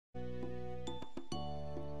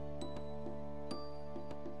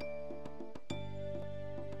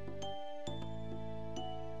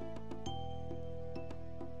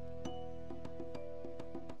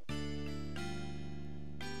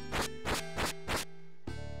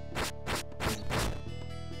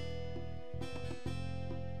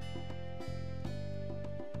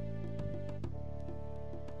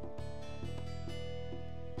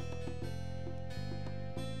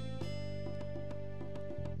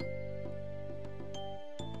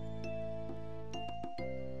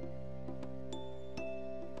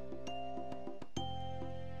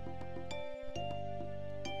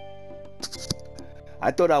I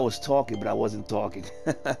thought I was talking, but I wasn't talking.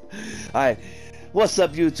 Alright, what's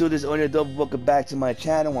up YouTube? This is Only Double. Welcome back to my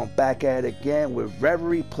channel. I'm back at it again with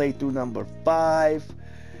Reverie, playthrough number 5.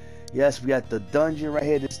 Yes, we got the dungeon right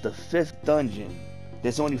here. This is the 5th dungeon.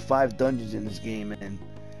 There's only 5 dungeons in this game, and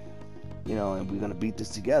you know, and we're gonna beat this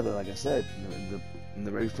together, like I said in the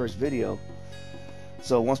very first video.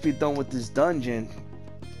 So once we're done with this dungeon,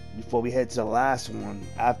 before we head to the last one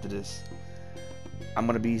after this, I'm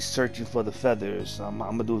gonna be searching for the feathers. I'm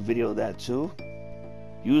gonna do a video of that too.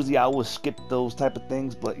 Usually I will skip those type of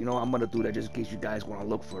things, but you know, I'm gonna do that just in case you guys want to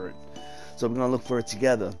look for it. So we're gonna look for it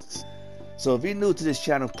together. So if you're new to this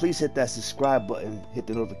channel, please hit that subscribe button, hit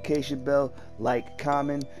the notification bell, like,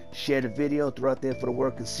 comment, share the video, throw out there for the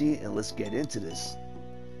world to see, and let's get into this.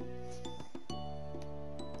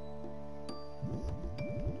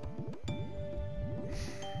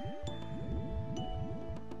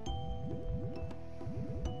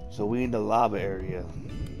 So we in the lava area.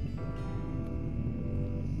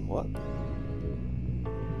 What?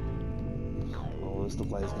 Oh, this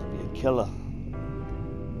looks like it's gonna be a killer.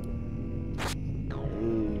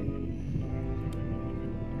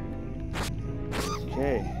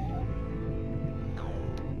 Okay.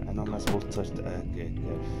 I know I'm not supposed to touch the egg. Okay,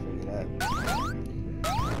 gotta figure that.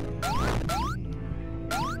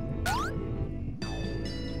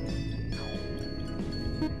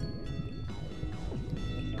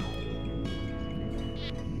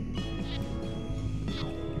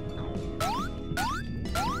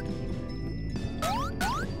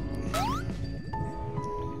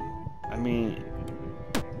 I mean,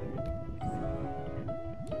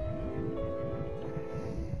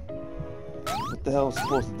 what the hell is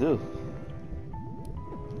supposed to do?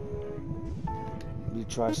 Let me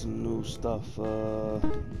try some new stuff.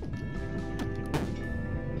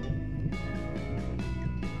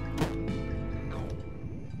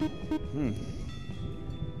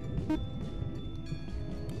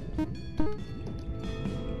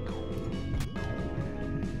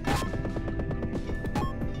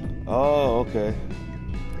 Oh, okay.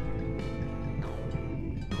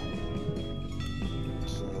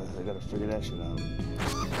 So I gotta figure that shit out.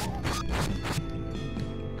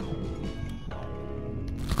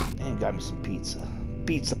 And got me some pizza.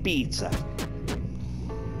 Pizza.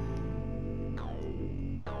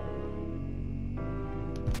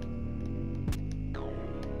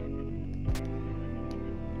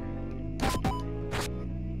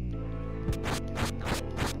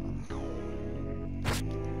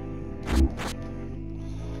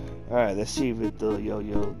 Alright, let's see if it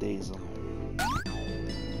yo-yo days them.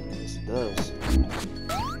 Yes, it does.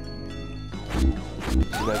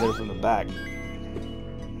 So I got it from the back.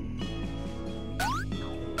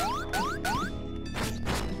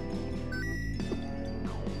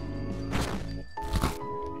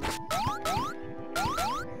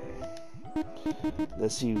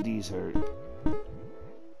 Let's see if these hurt.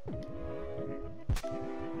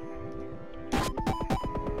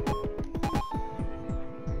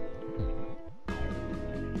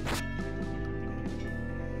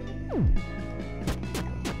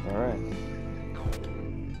 Alright.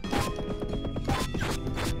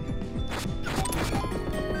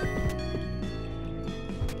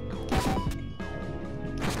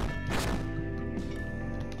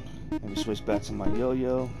 Let me switch back to my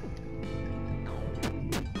yo-yo.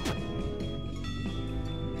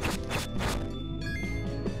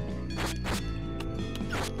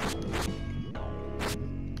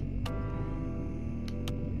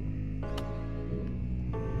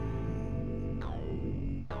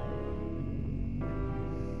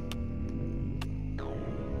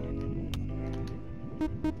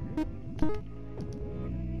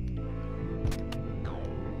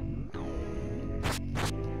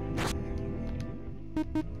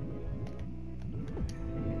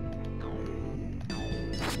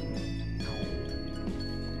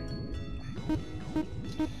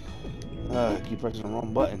 I keep pressing the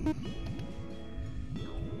wrong button.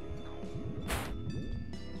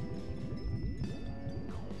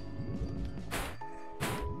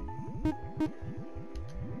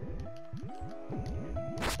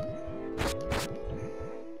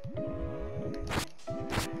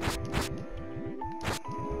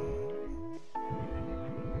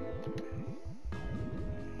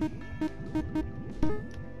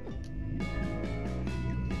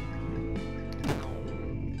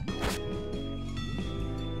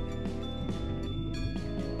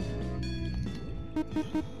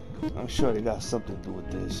 I'm sure they got something to do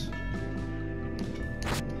with this.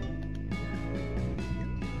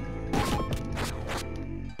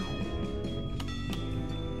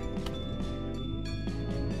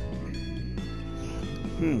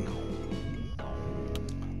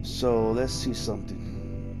 so let's see something.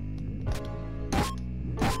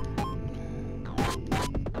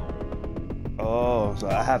 Oh, so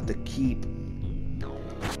I have to keep.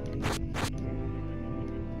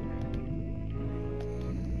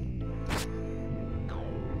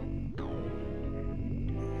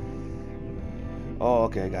 Oh,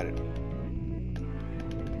 okay, I got it.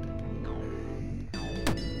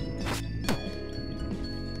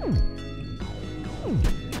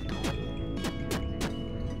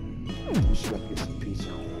 We should have to get some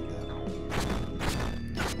pizza like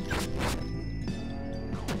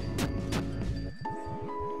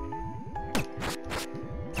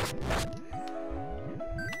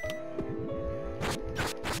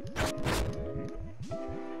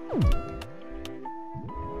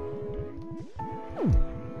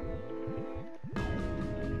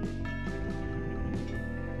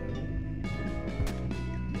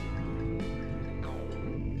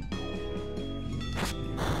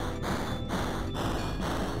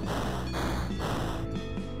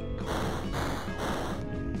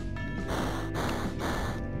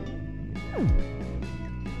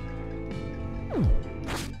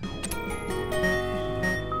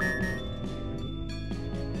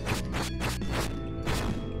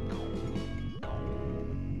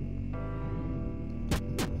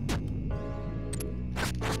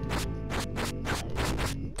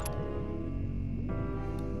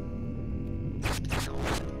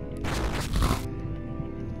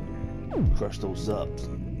crush those up.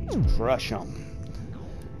 Crush them.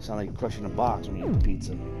 Sound like you're crushing a box when you eat the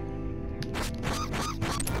pizza.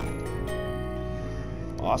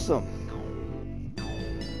 Awesome.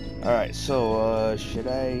 Alright, so should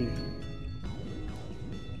I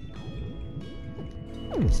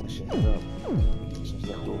guess I should head up. Since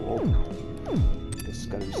that door open. Guess it's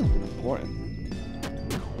gotta be something important.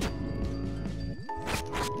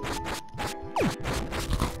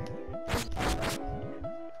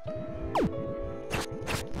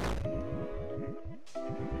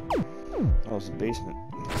 Oh, it's the basement.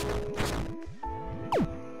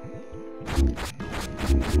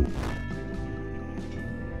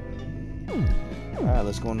 Alright,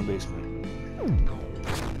 let's go in the basement.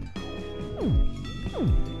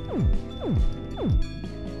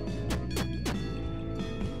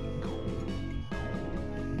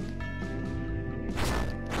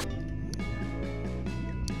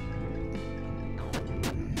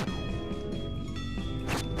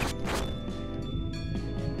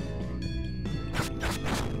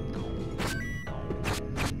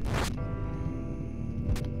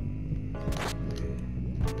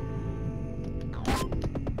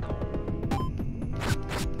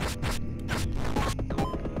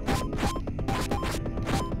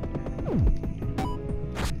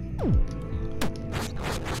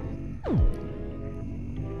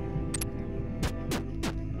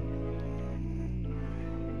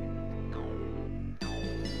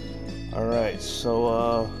 Alright,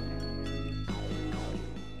 so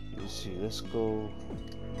let's see, let's go,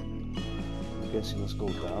 I'm guessing let's go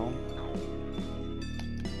down.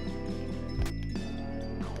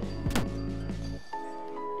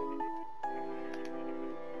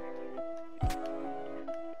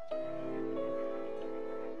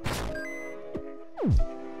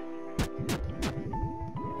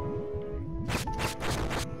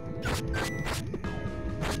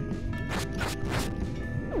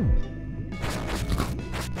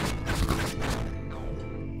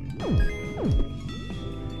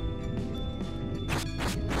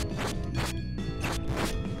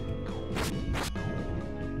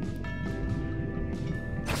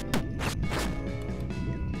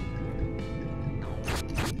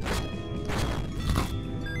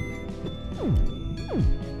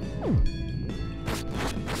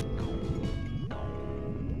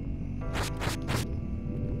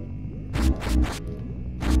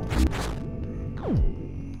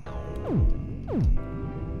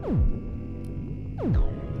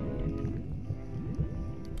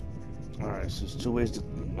 Alright, so there's two ways to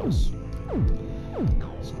this.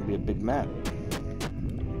 It's gonna be a big map.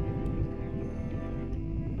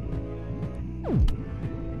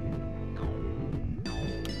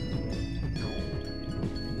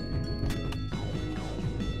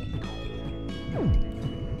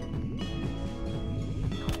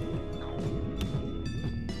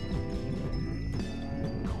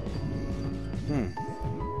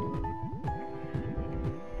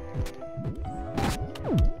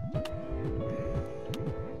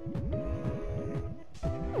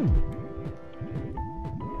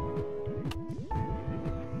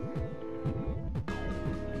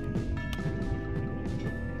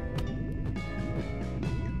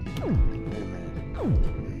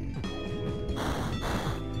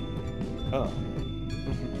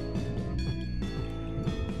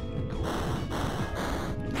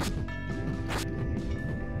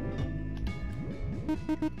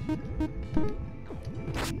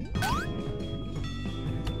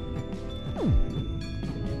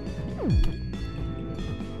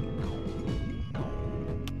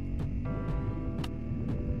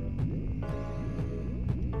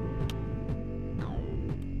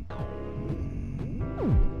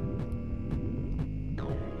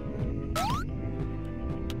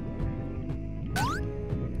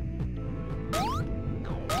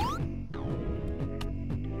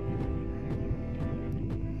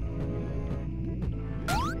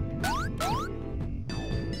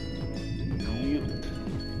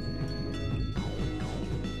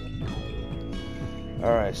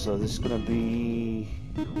 Alright, so this is gonna be...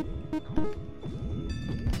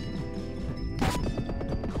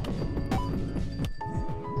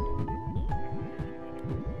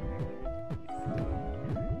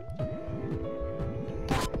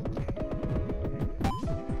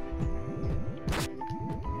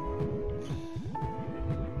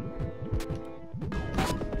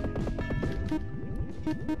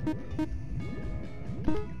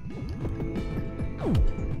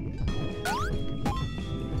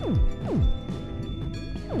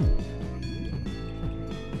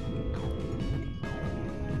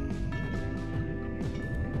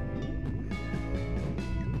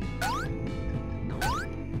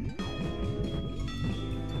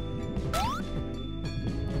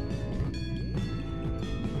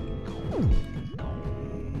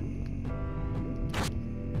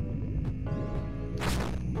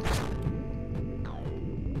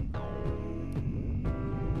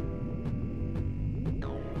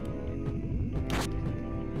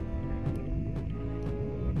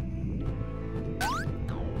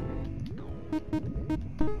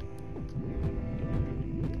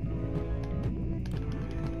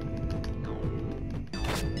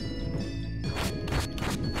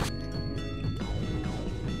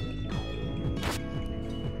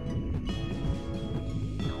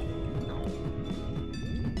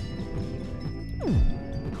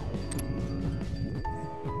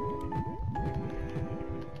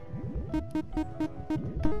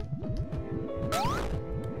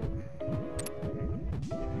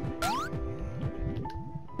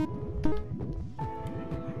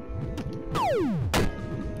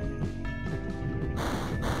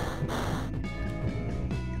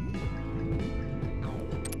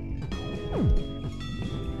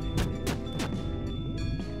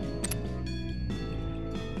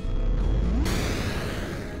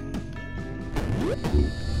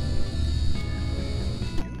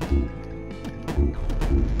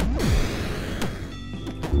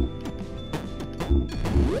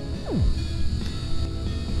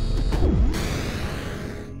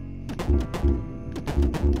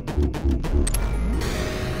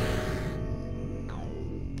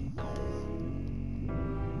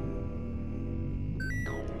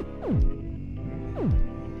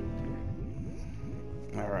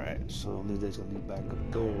 Alright, so Linda's gonna be back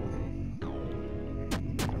up there.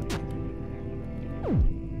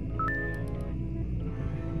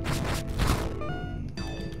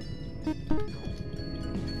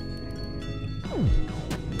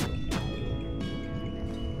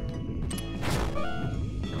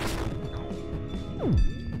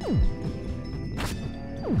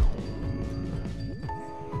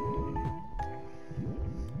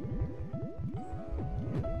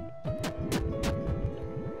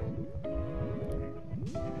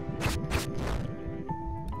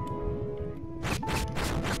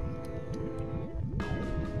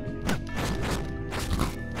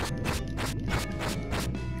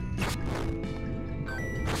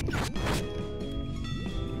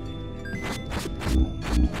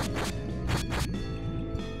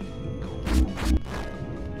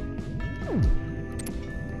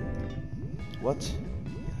 What?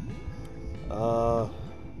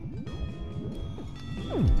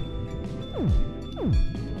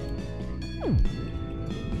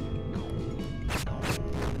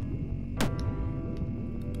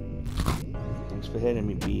 Thanks for hitting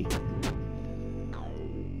me, B.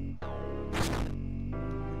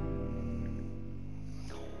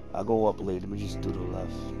 I'll go up later. Let me just do the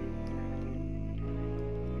left.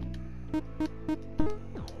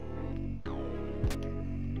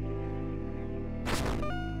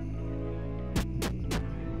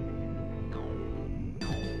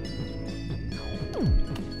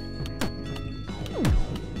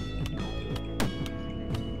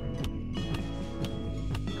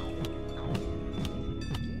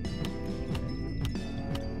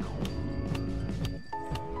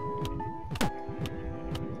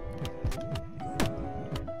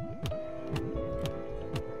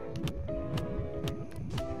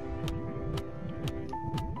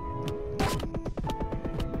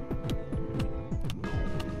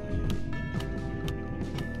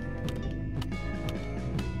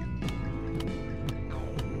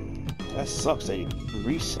 That sucks that you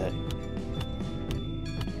reset.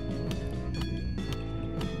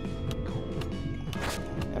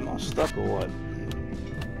 Am I stuck or what?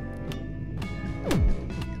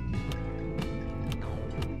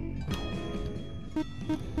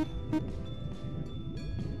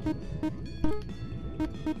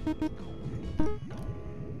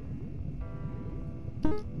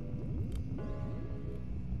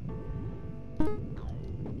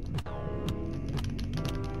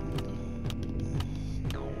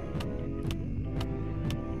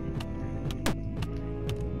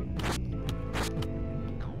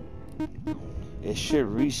 It should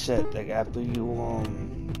reset like after you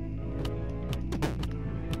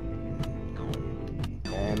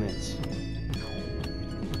damn it.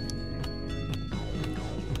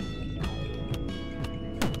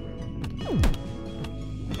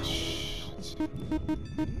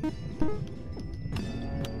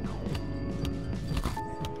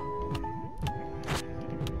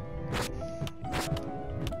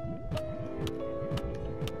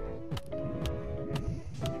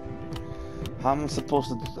 How am I supposed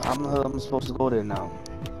to? How the hell am I supposed to go there now?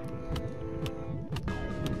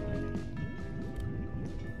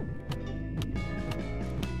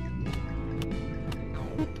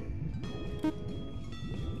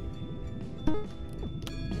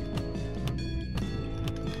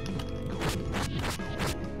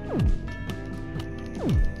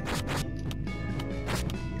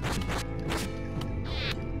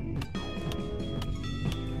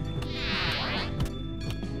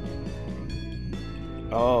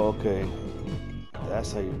 Oh, okay.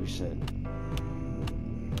 That's how you reset.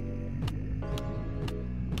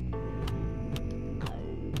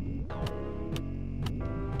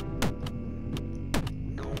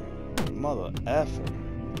 Mother effer.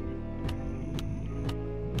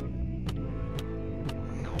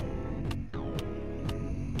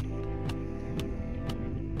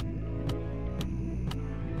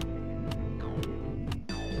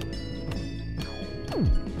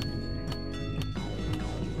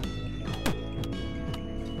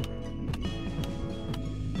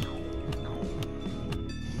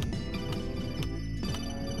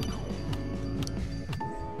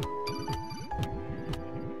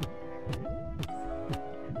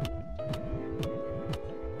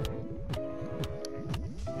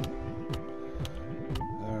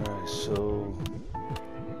 So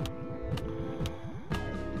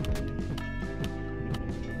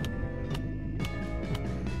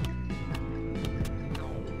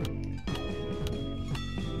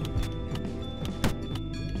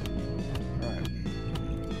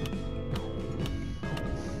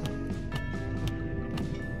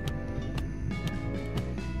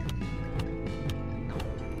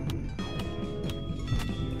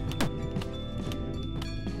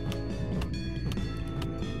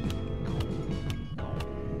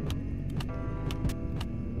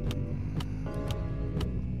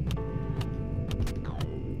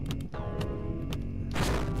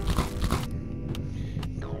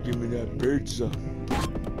give me that pizza.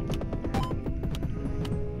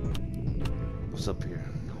 What's up here?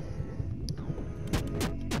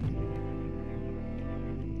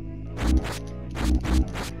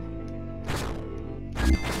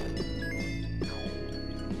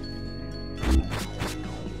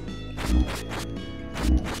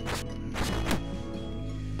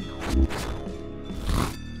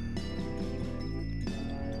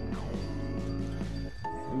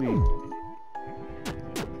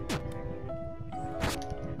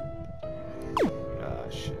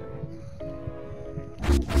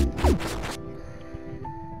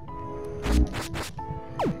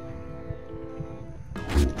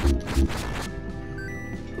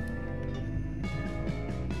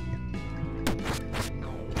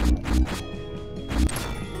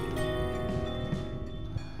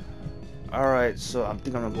 Alright, so I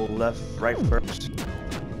think I'm gonna go left, right first.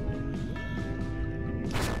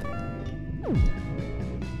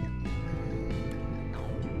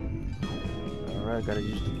 Alright, gotta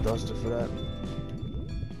use the duster for that.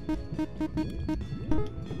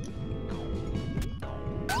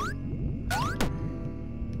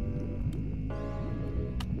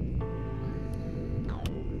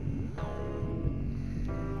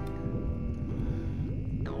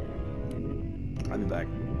 I'll be back.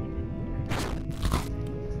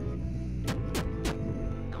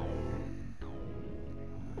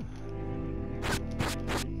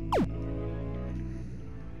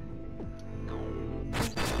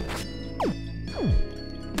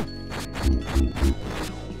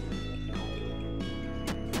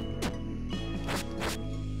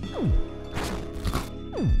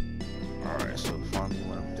 Alright, so finally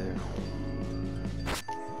went up there.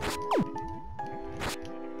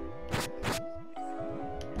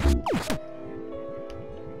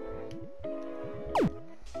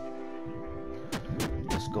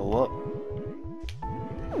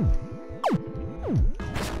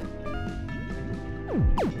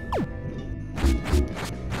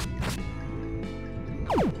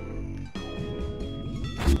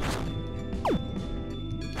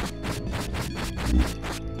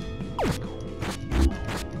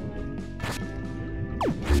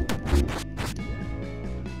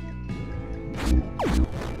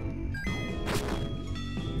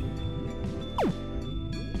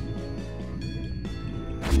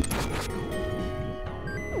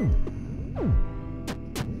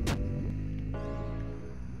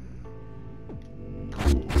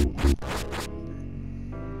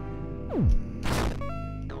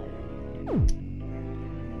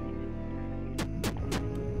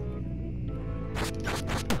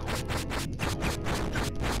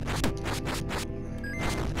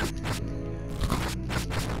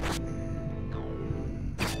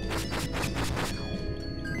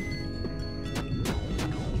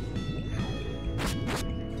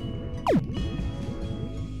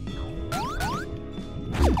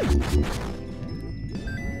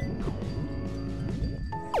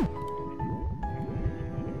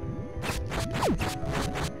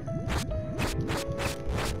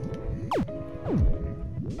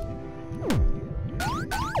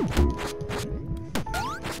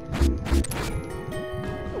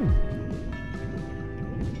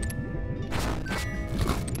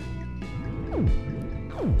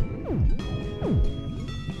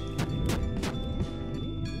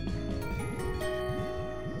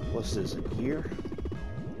 What's this here?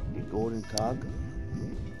 The golden cog.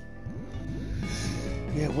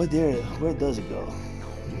 Yeah, where does it go?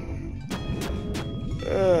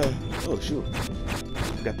 Oh shoot.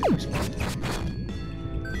 Got the respawn.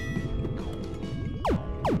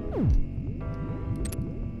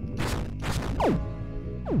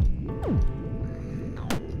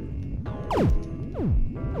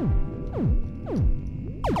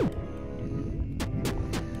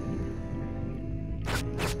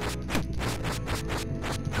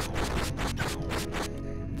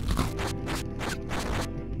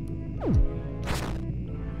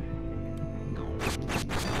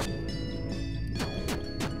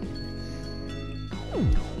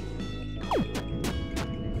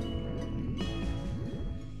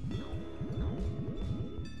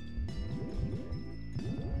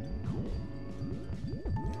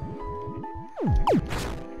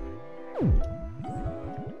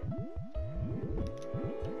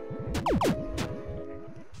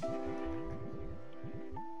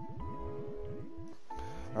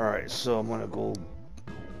 Alright, so I'm gonna go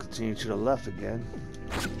continue to the left again.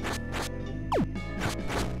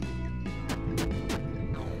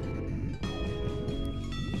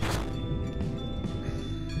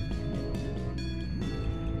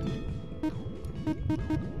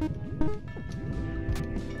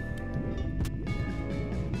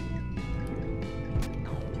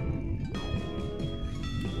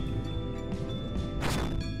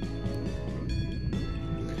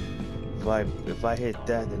 If I hit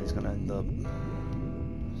that, then it's gonna end up.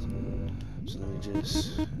 So let me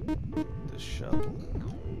just the shovel.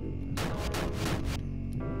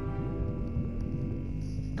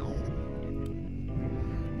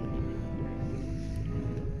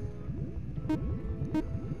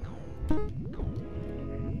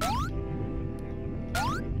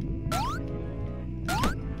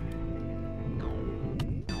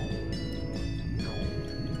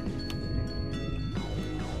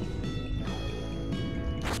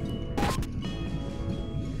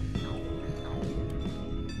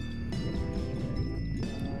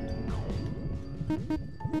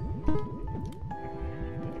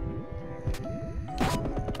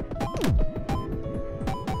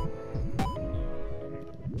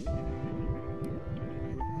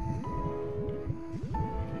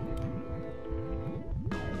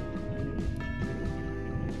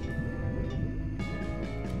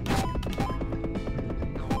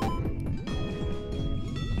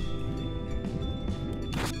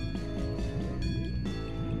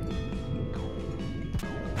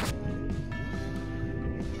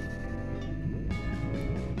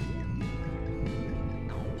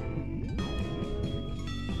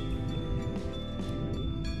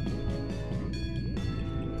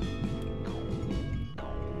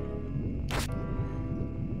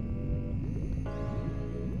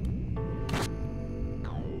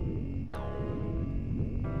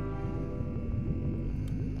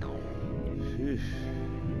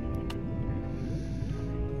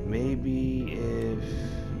 Maybe if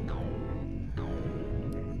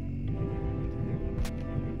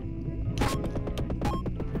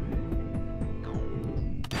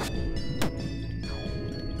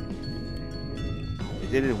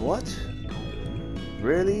it did it what?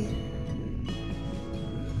 Really?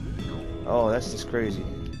 Oh, that's just crazy.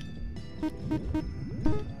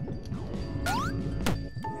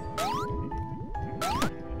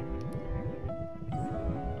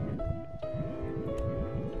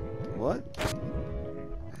 What?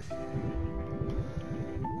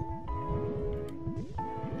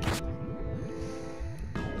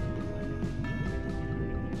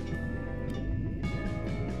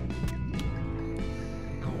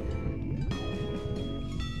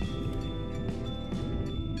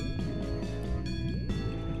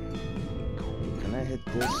 Can I hit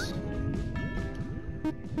this?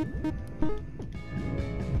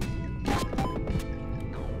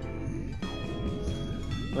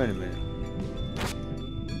 Wait a minute.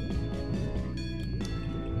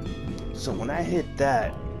 So when I hit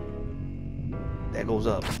that, that goes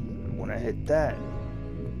up. When I hit that,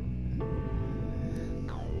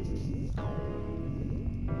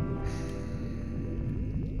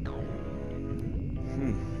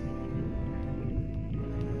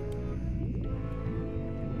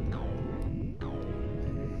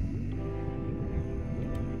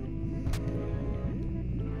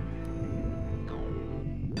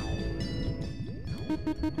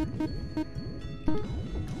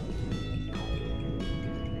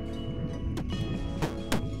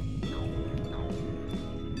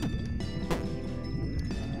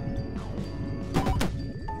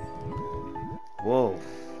 whoa,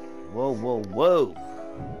 whoa, whoa, whoa.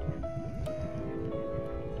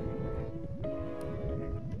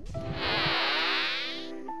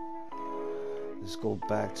 Let's go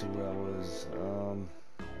back to where I was.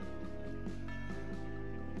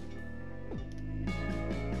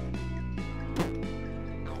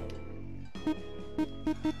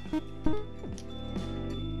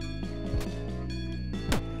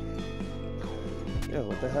 Yeah,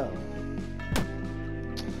 what the hell?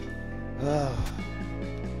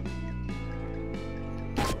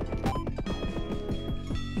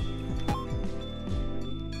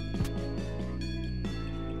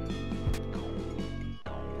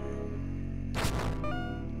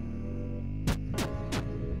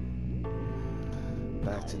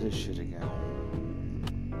 Back to this shit again.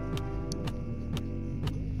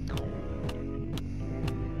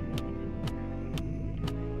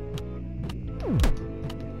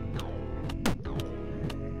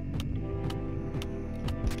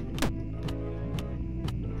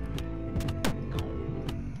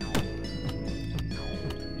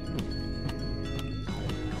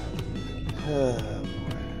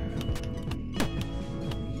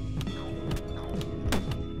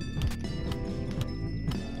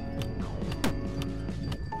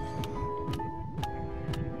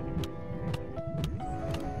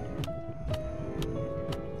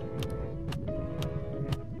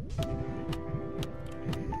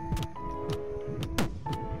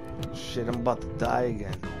 Shit, I'm about to die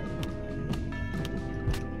again.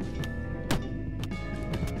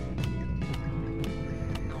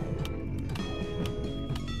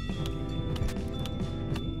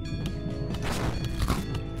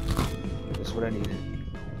 That's what I needed.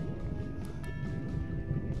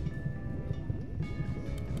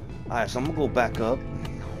 Alright, so I'm gonna go back up.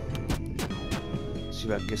 See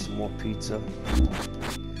if I can get some more pizza.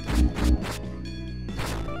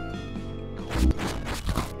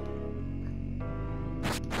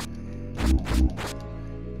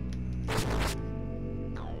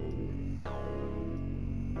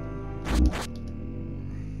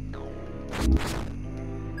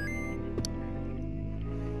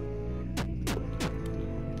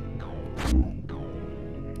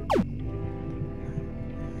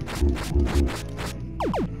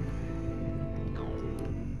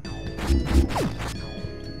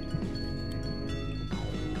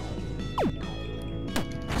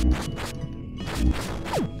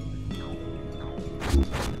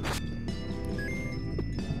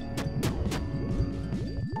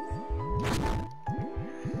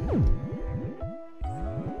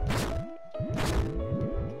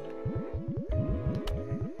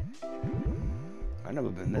 I've never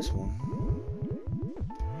been this one.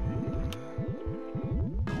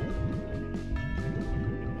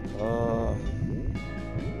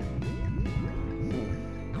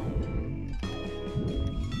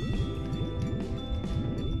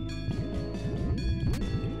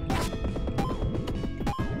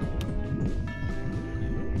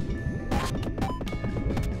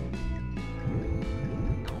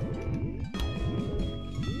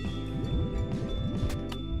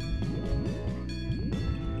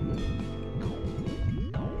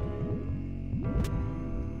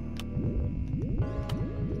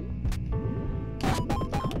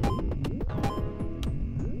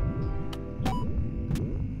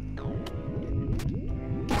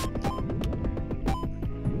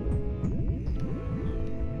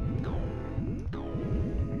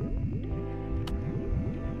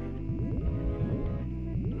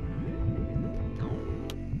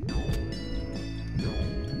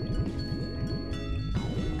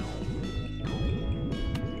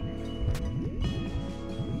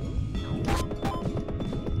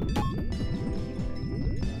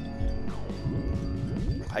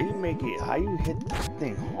 you make it? How you hit this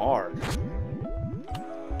thing hard?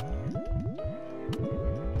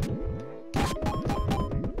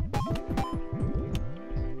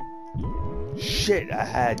 Shit, I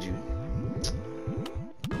had you.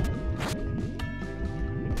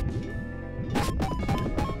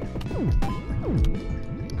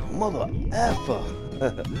 Mother effer.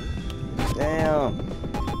 Damn.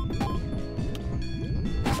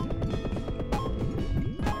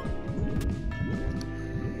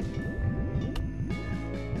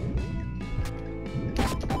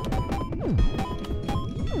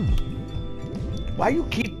 Why you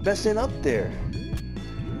keep messing up there?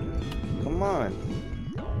 Come on.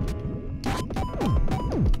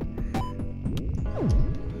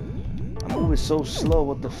 I'm moving so slow,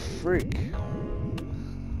 what the freak?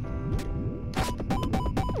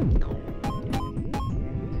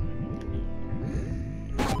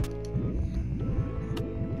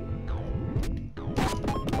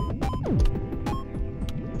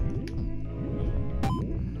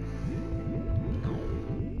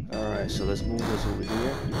 Alright, so let's move this over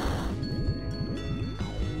here.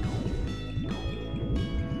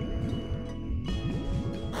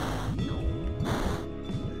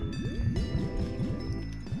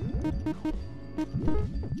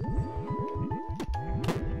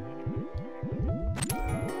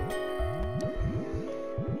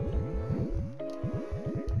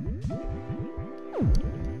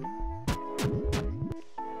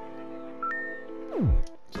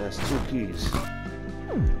 So that's 2 keys.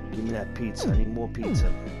 Give me that pizza. I need more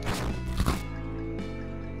pizza.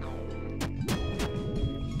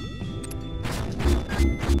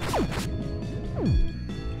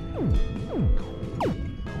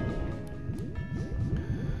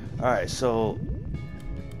 Alright, so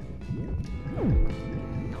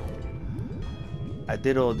I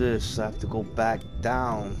did all this, so I have to go back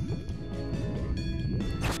down.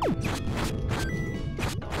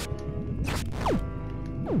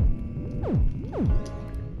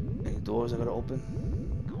 Any doors I gotta open?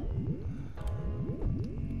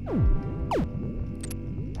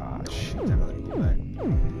 Ah, shit, I gotta go back.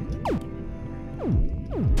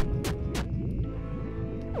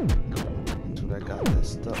 Dude, I got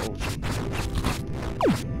this stuff. Oh, shit.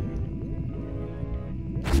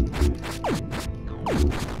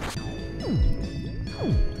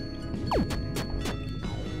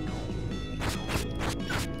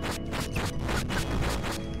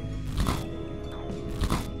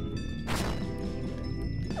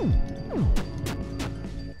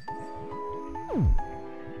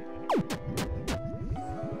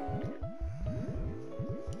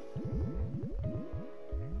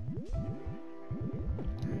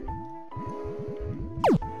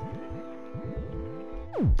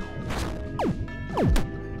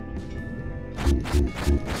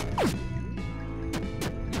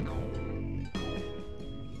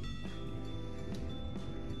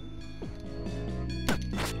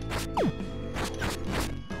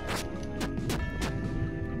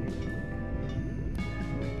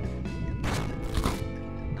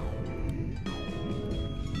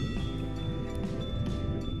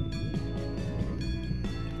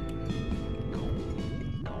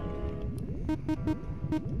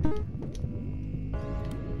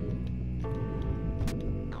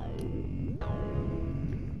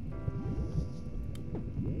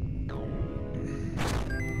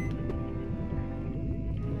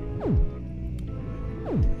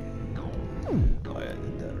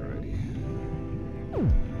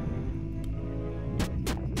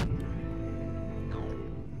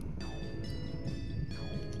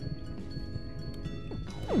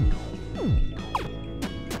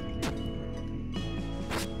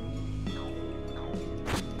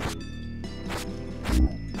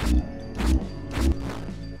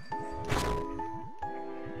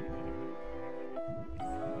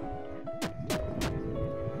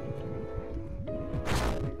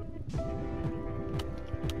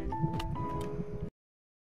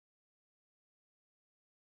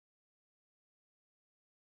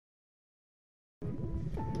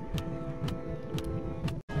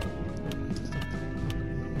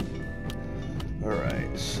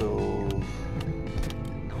 Alright, so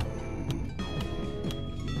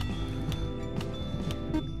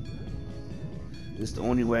this is the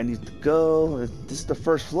only way I need to go. This is the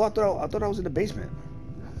first floor. I thought I was in the basement.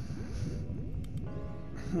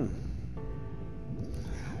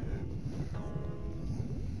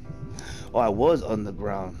 Oh, I was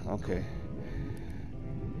underground. Okay.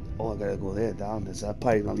 Oh, I gotta go there down this. I'm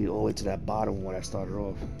probably gonna lead all the way to that bottom when I started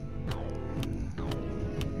off.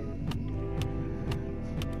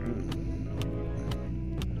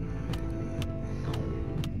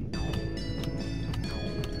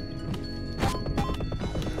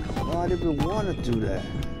 even want to do that.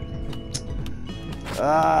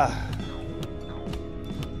 Ah.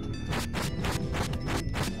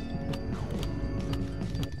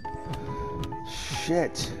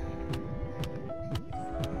 Shit.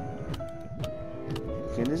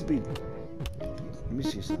 Can this be... Let me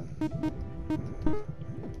see something.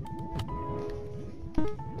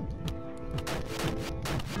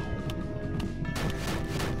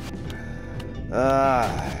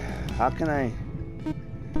 How can I...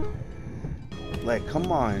 Like,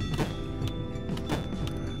 come on.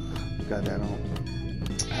 Got that on.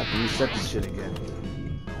 I have to reset this shit again.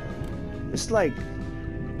 It's like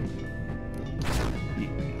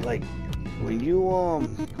when you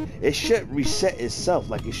it should reset itself.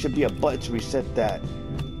 Like, it should be a button to reset that.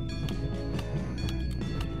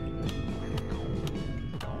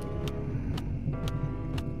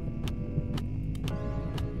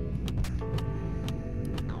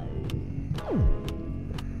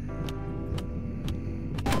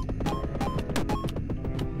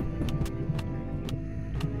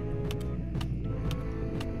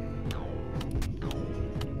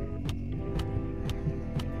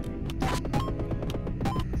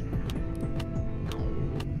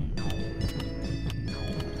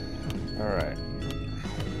 Alright.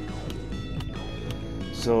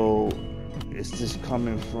 So, is this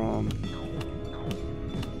coming from...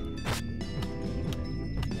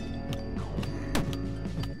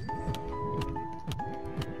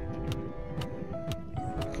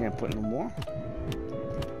 Can't put no more?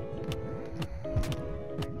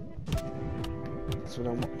 That's what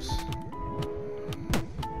I want.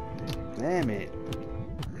 Damn it.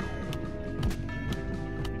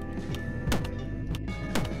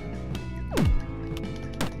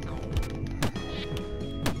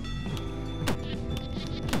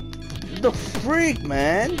 The freak,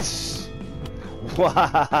 man.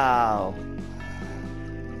 Wow.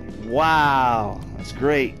 Wow. That's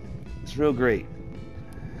great. It's real great.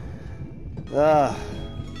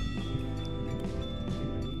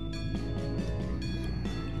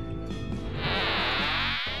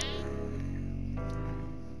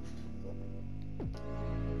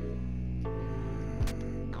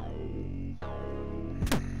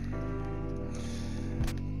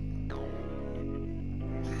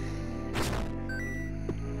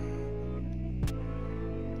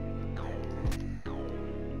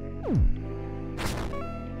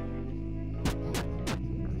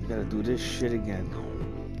 Gotta do this shit again.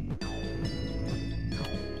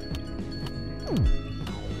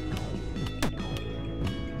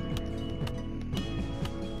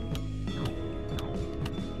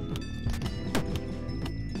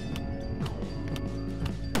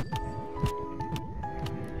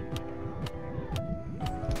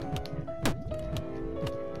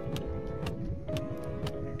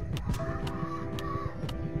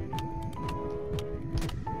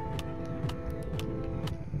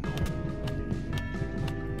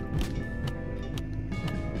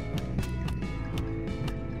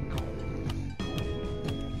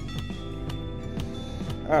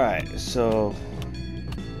 Alright, so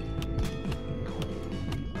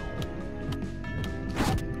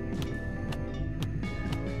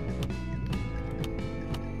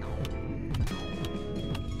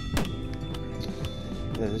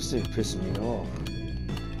yeah, this thing pissing me off.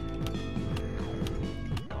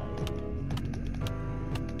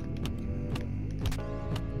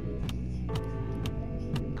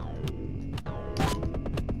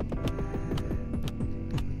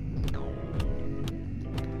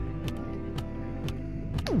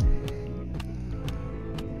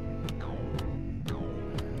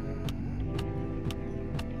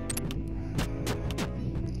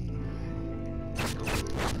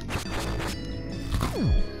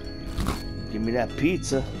 Give me that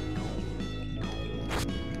pizza.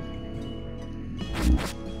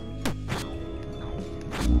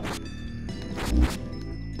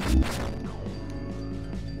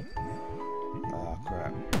 Oh,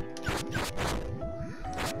 crap.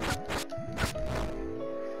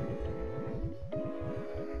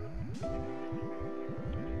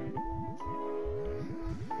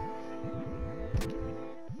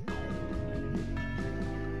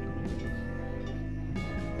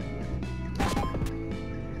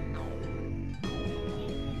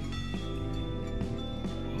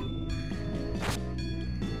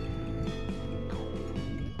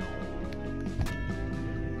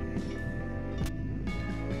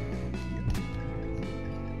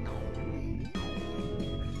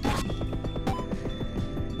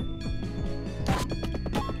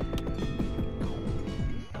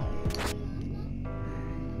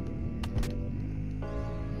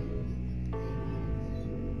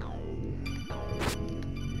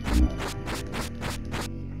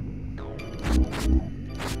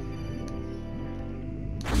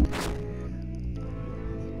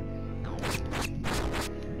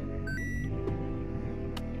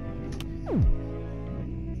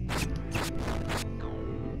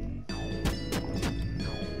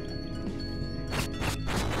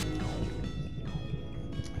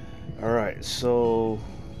 Alright, so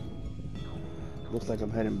looks like I'm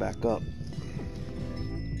heading back up.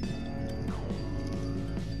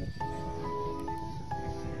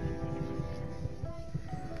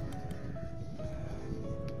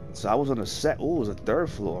 So I was on the set. Oh, it was a third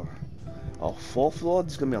floor. Oh, fourth floor?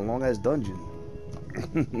 This is gonna be a long ass dungeon.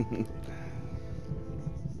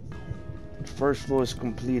 First floor is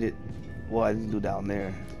completed. Well, I didn't do down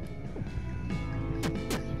there.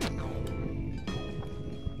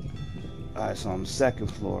 Alright, so I'm second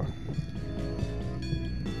floor.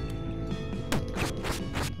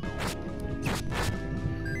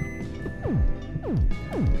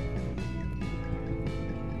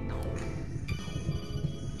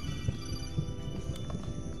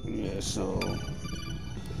 Yeah, so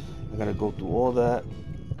I gotta go through all that.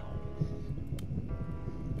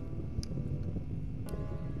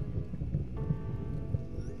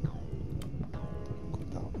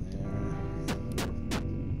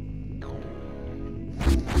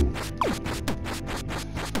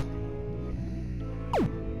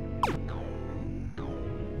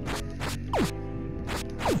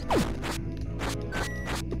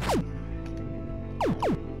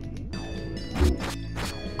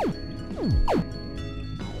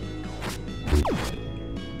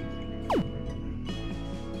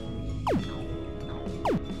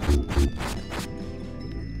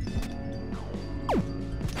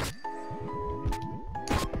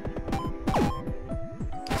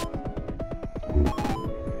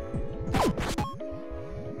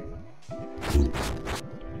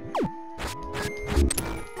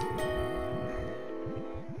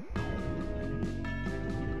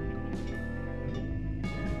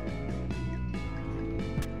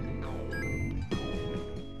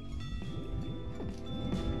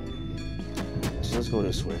 Let's go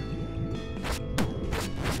this way.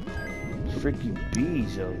 Freaking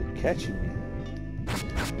bees, yo, they're catching me.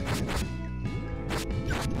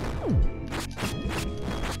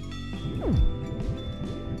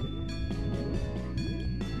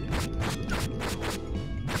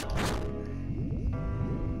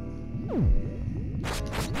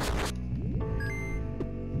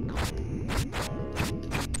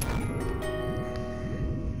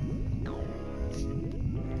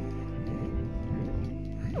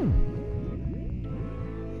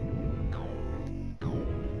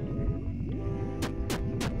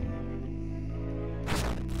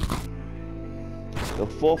 The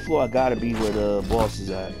fourth floor, I gotta be where the boss is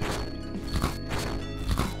at.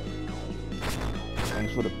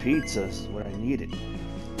 Thanks for the pizza, is what I needed.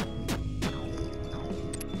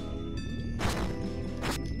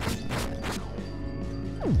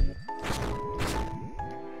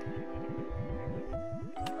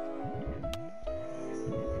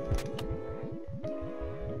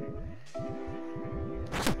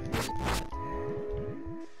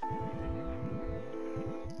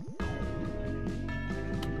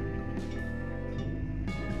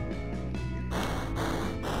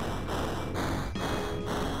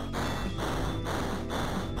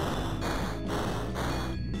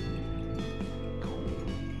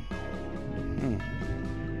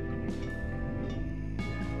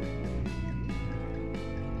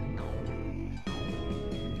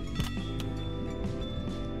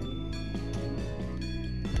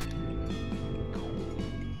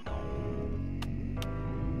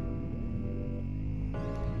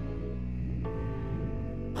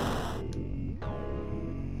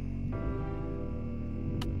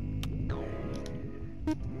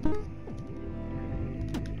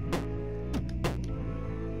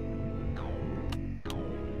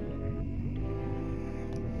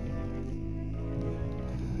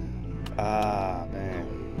 Ah, man.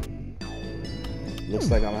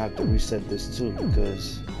 Looks like I'm gonna have to reset this too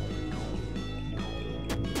because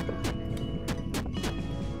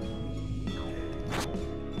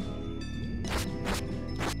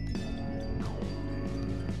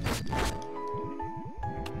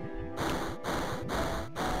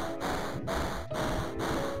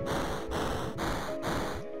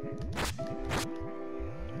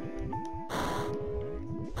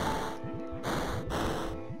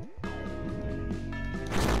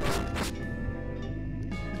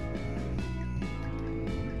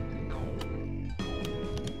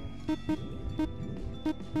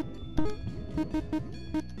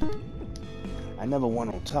I never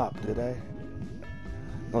went on top, did I?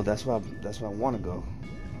 No, that's why I want to go.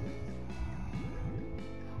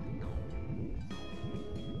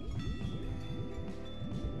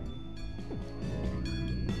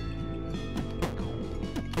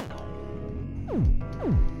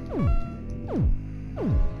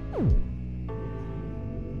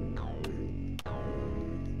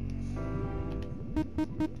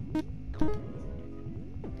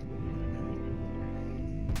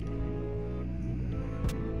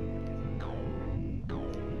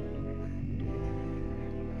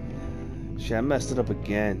 Shit, I messed it up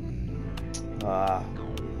again. I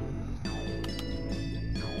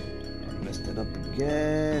messed it up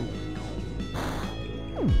again.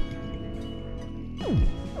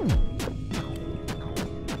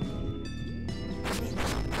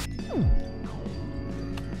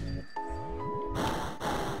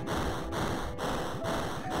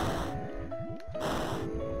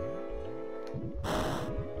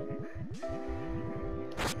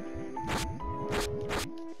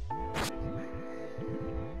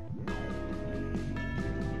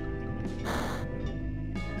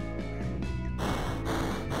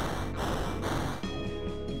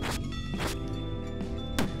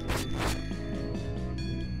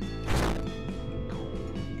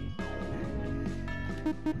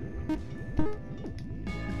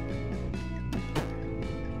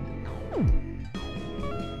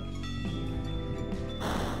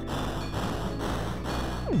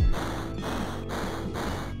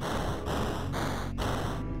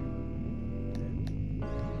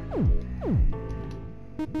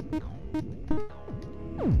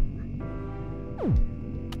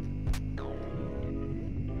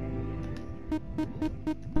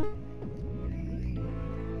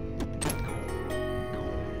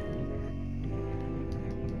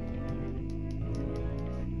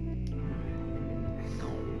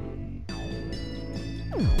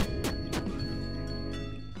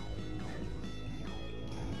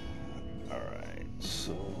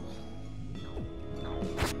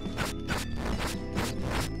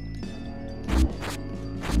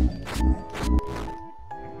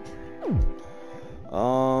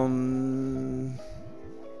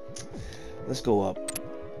 Let's go up.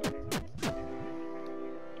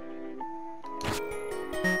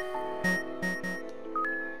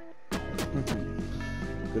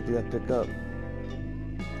 Good thing I pick up.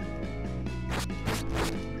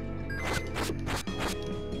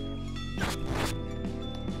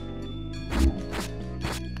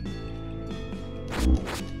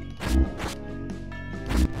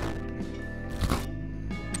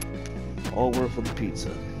 All work for the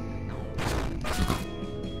pizza.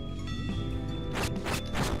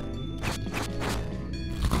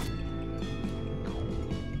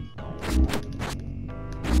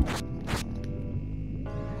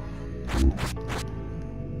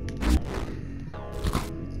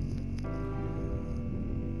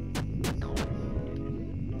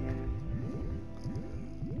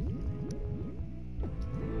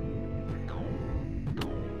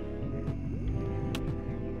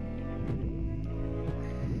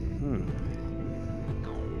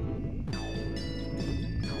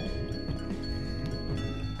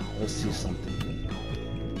 Let's see something.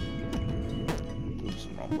 Oops,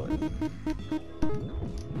 wrong button.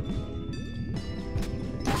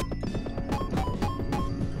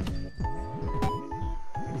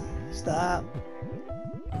 Stop.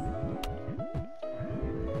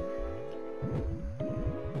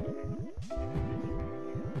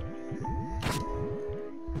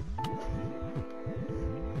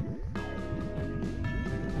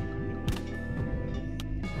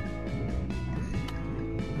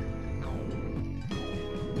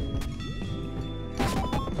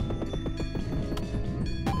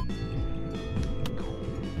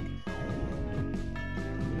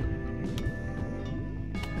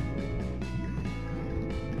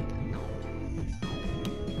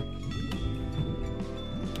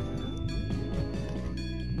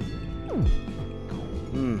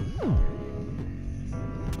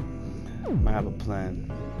 I have a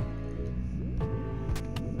plan.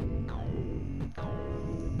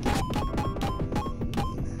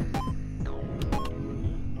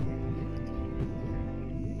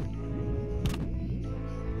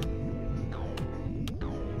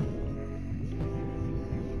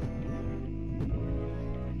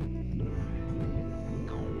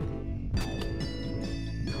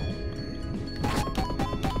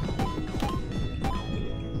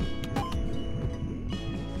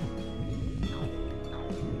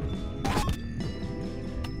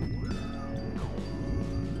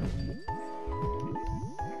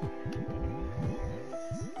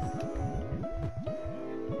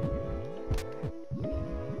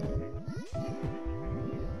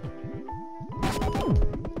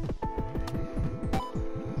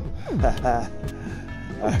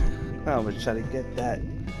 I'm gonna try to get that.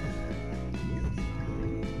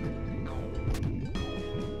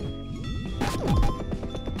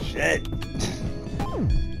 Shit.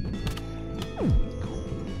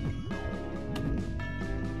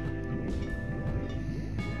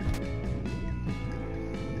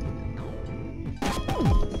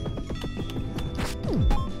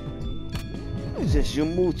 Jesus, you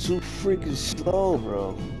move too freaking slow,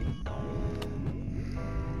 bro.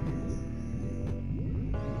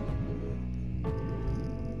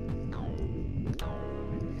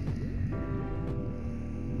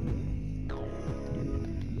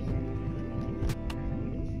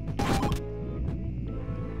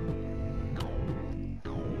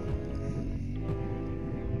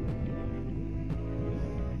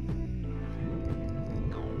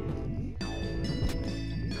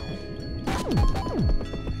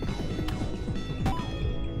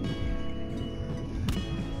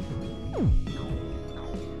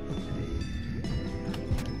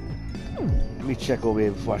 Let me check over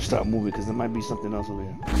here before I start moving, because there might be something else over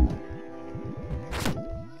here.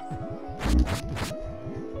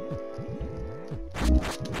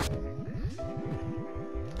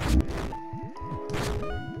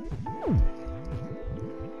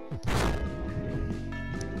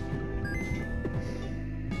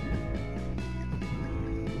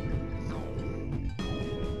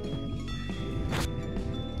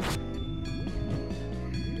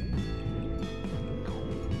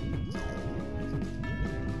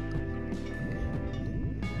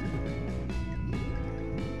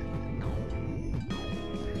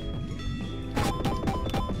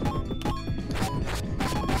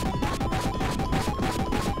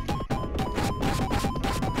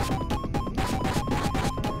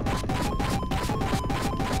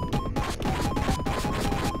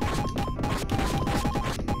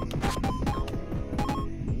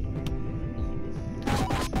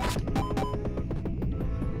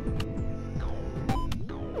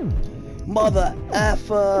 Mother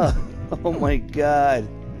effer! Oh my god.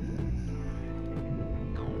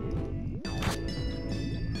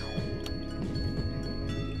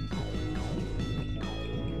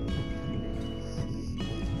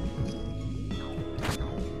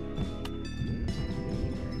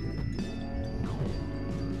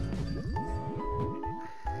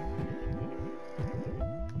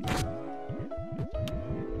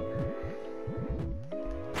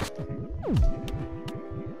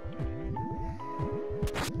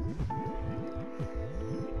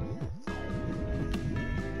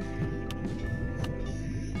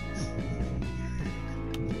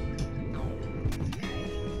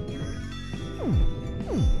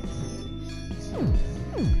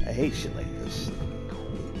 I hate shit like this.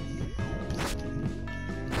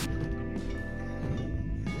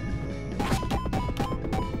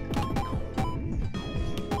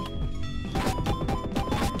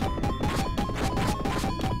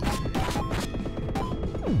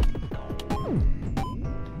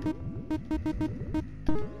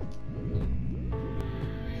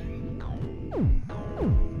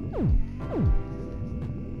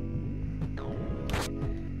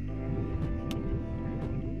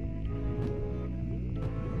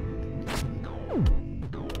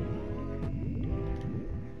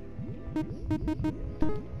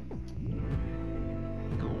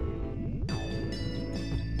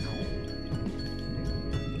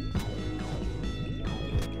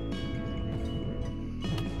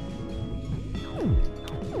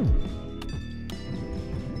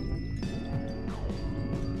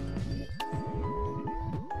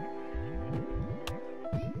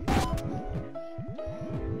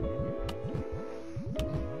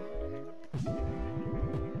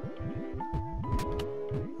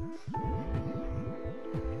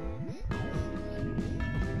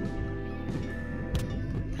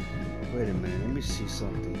 Wait a minute, let me see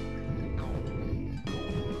something.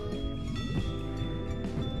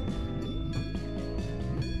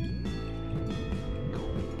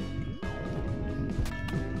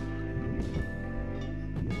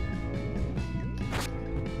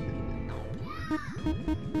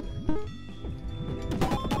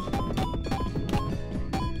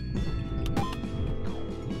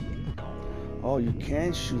 Oh, you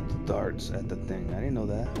can shoot the darts at the thing. I didn't know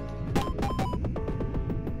that.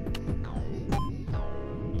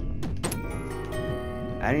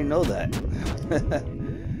 I didn't know that.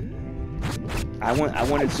 I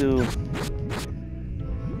wanted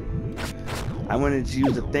to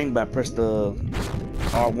use the thing, but I pressed the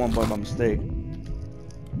R1 by mistake.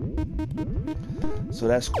 So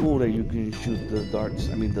that's cool that you can shoot the darts.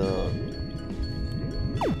 I mean the,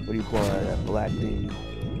 what do you call it? That black thing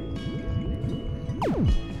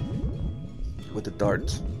with the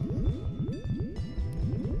darts.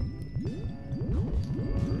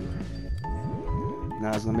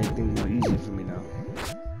 Now it's gonna make things more easy for me now.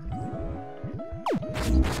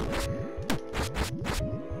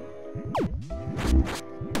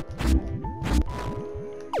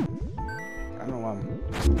 I don't know why I'm...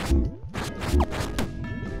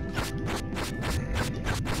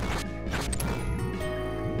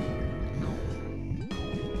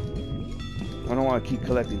 I don't want to keep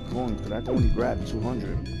collecting coins because I can only grab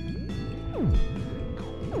 200.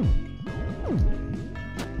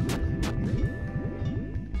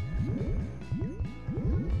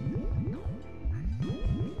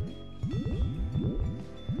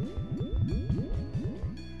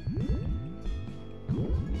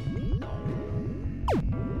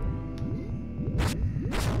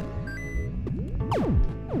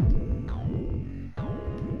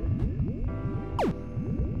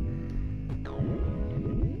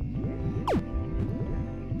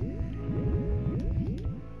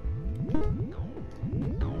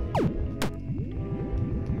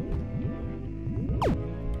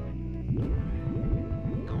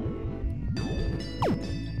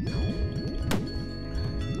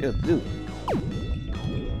 It'll do.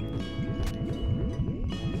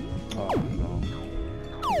 Oh no.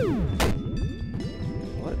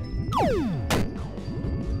 What?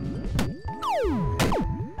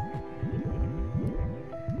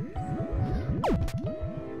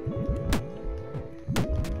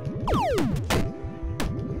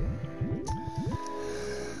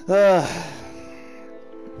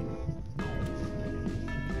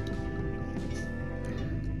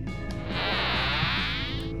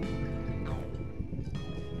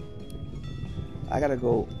 I gotta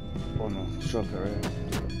go. Oh no, shortcut, right?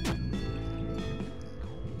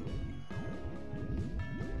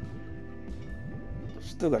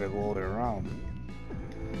 Still gotta go all the way around.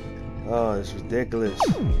 Oh, it's ridiculous.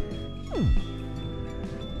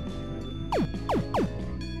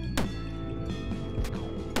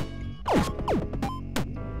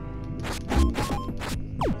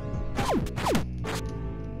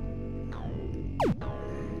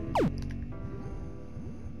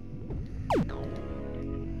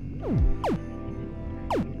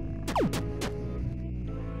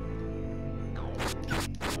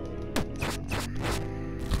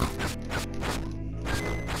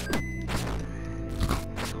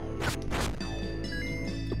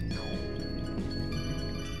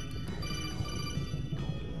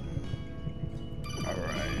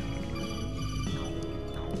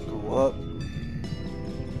 Up.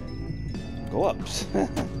 Go ups.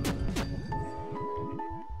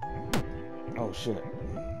 Oh shit.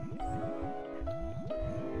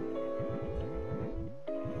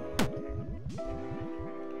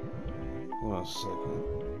 Hold on a second.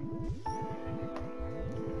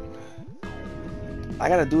 I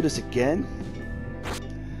gotta do this again?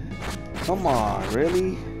 Come on,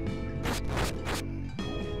 really?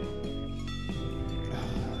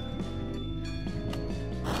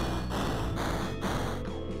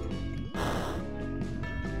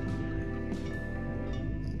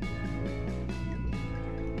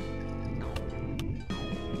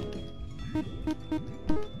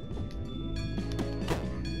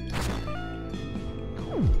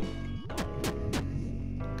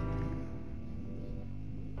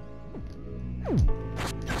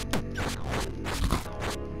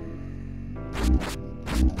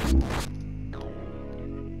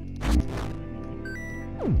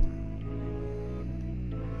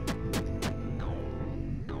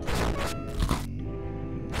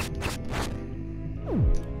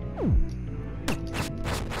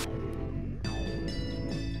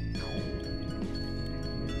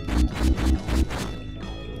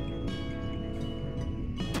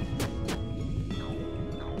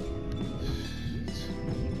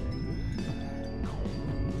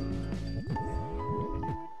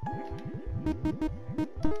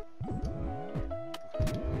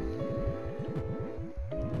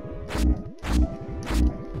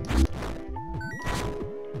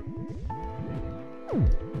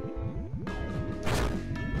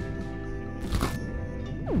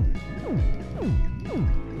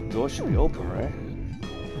 The door should be open, right?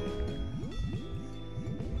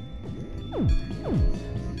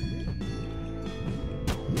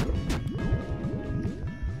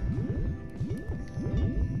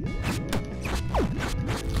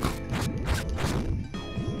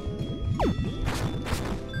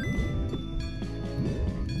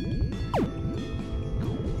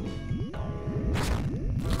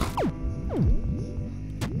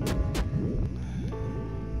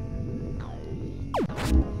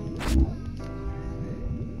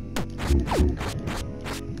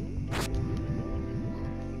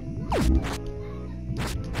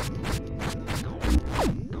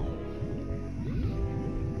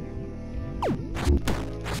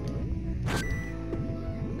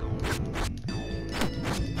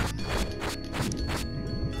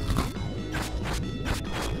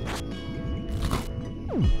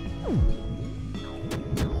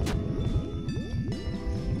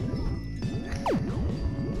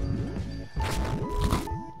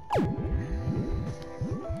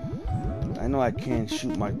 know I can't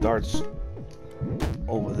shoot my darts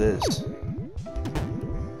over this.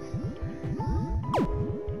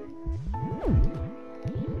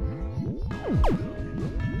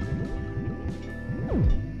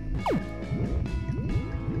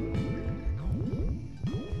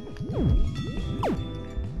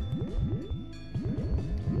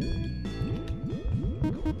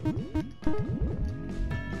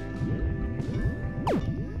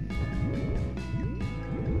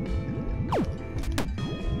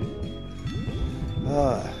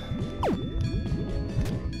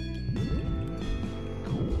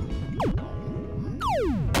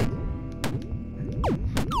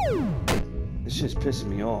 This shit's pissing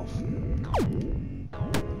me off.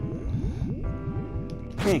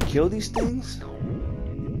 Can't kill these things?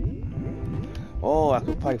 Oh, I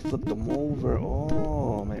could probably flip them over.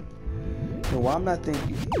 Oh, man. You know, why I'm not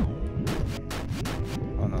thinking?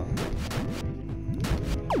 Oh, no.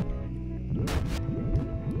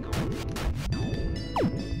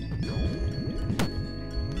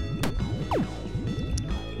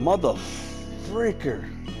 Mother fricker.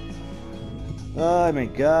 Oh, my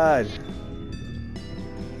God.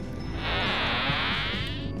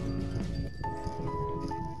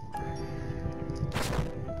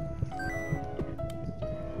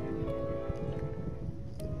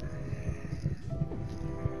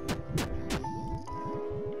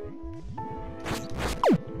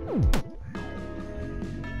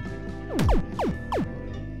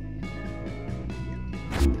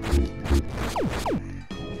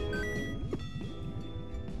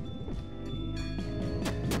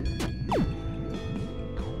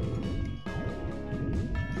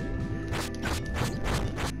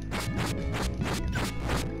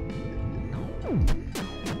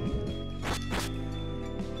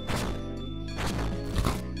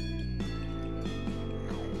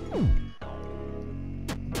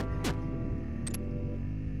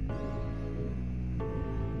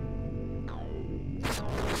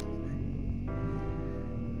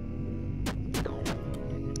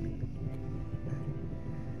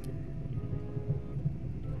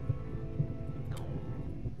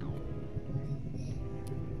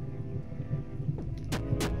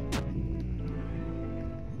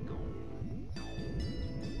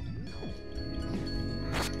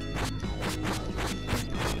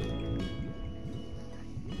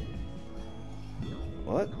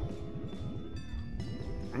 What?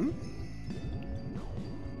 Hmm?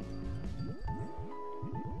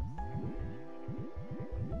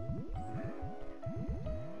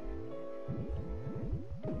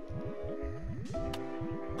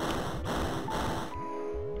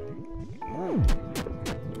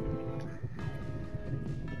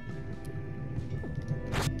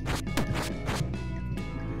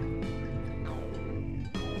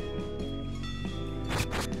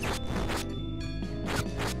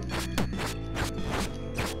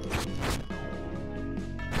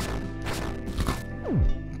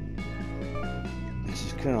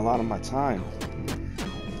 Killing a lot of my time.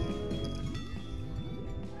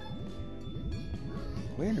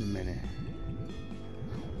 Wait a minute.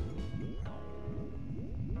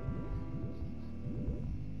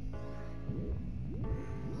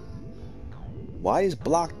 Why is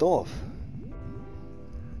blocked off?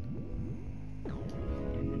 I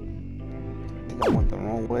think I went the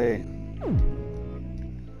wrong way.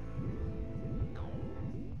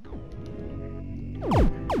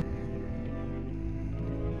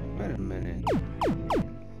 Wait a minute.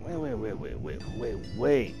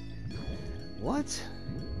 Wait. What?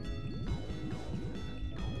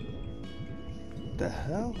 The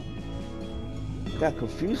hell? Got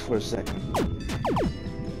confused for a second.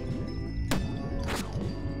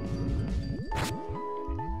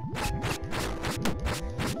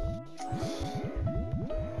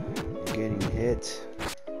 Getting hit.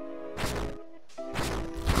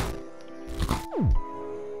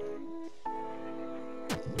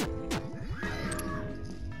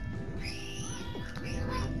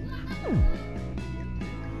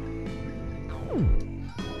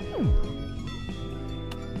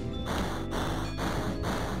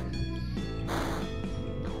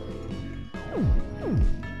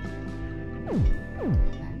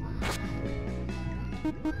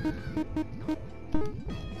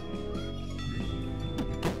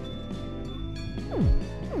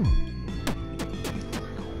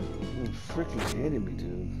 You're freaking hitting me,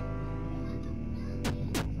 dude.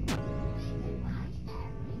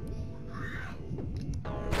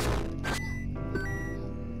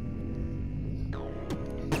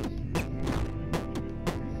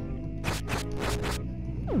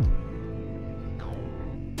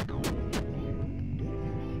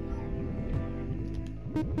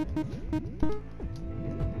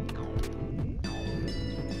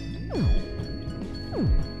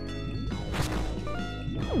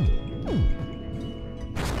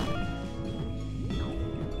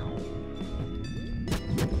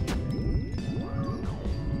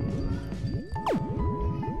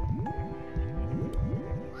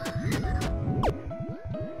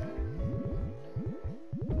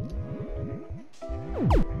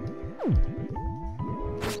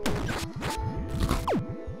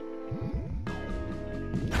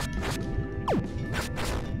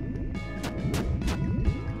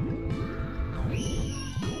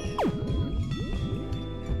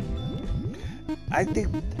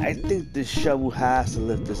 I think this shovel has to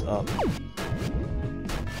lift this up.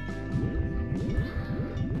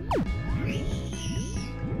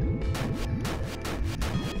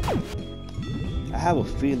 I have a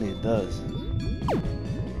feeling it does.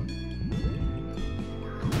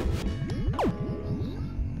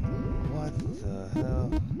 What the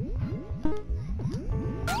hell?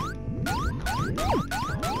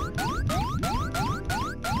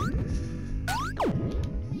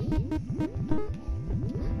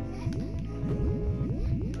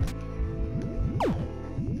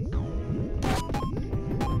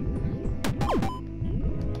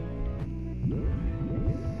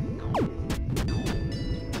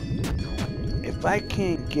 If I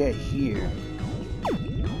can't get here,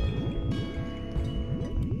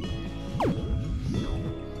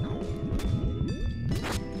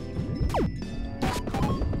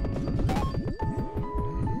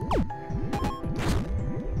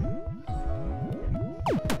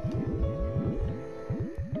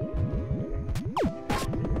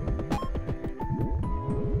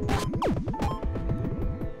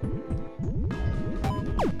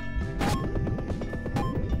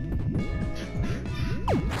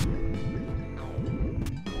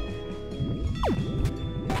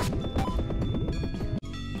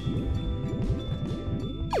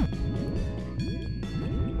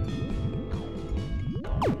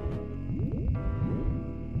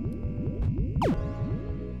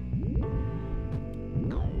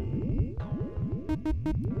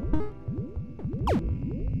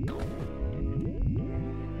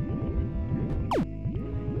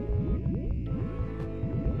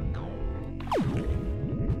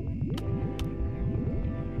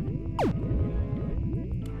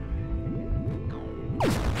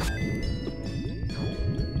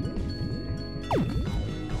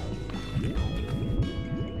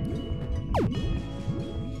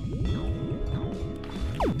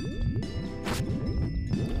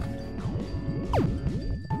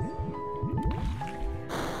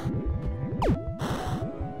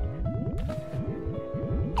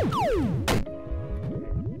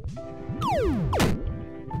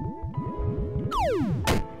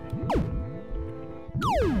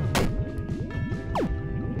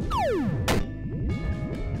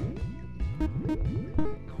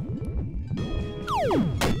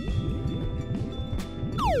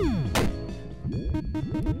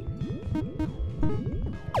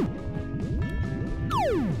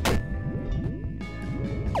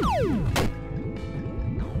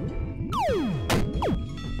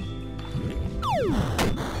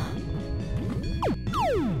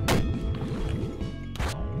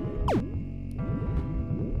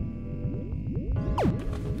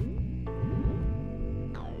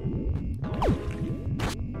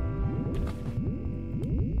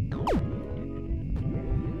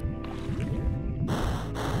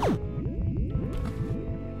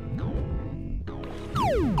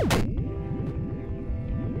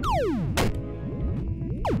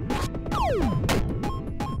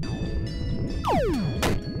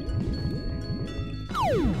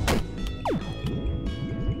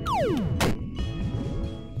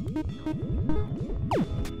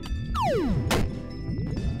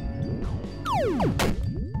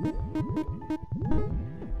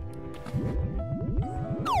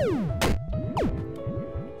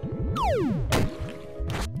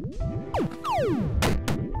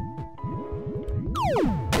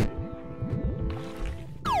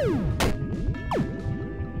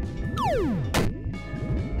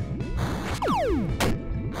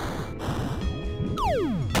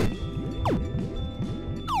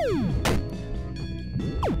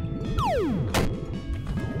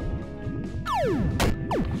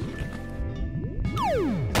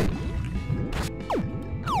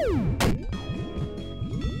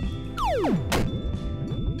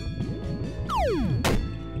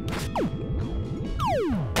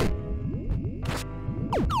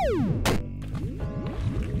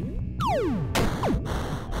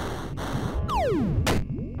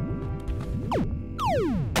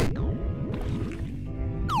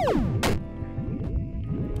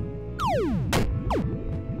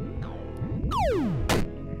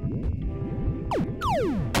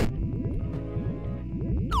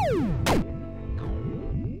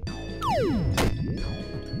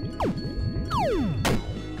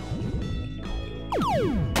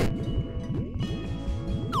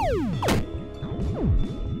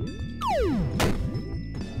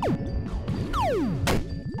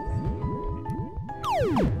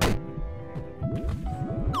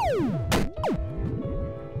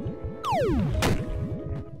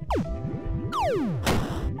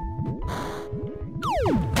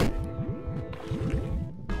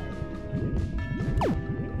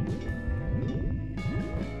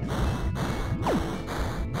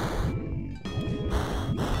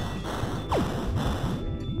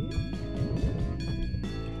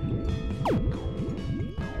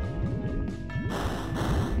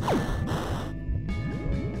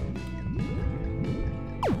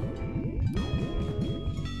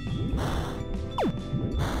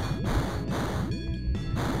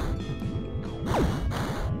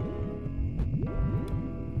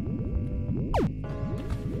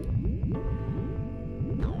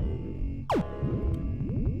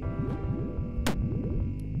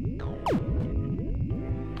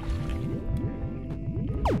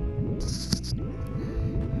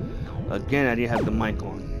 Again, I didn't have the mic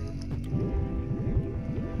on.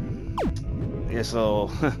 Yeah, so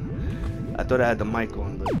I thought I had the mic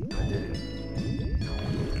on, but I didn't.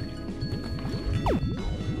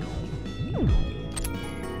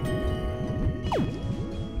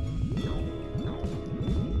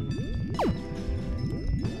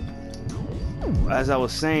 As I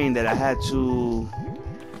was saying that I had to,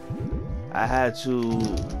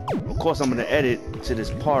 of course I'm gonna edit to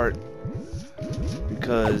this part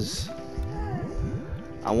because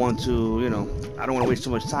I want to, you know, I don't want to waste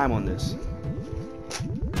too much time on this.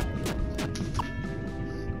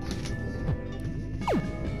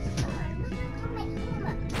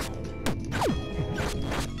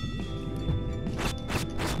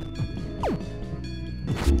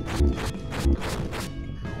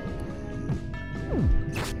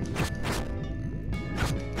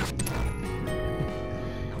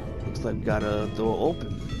 Looks like we got a door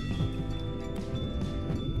open.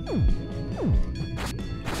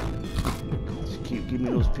 Give me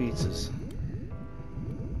those pizzas.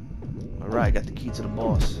 Alright, got the key to the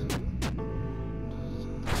boss.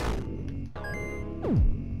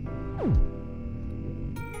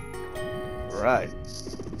 Alright.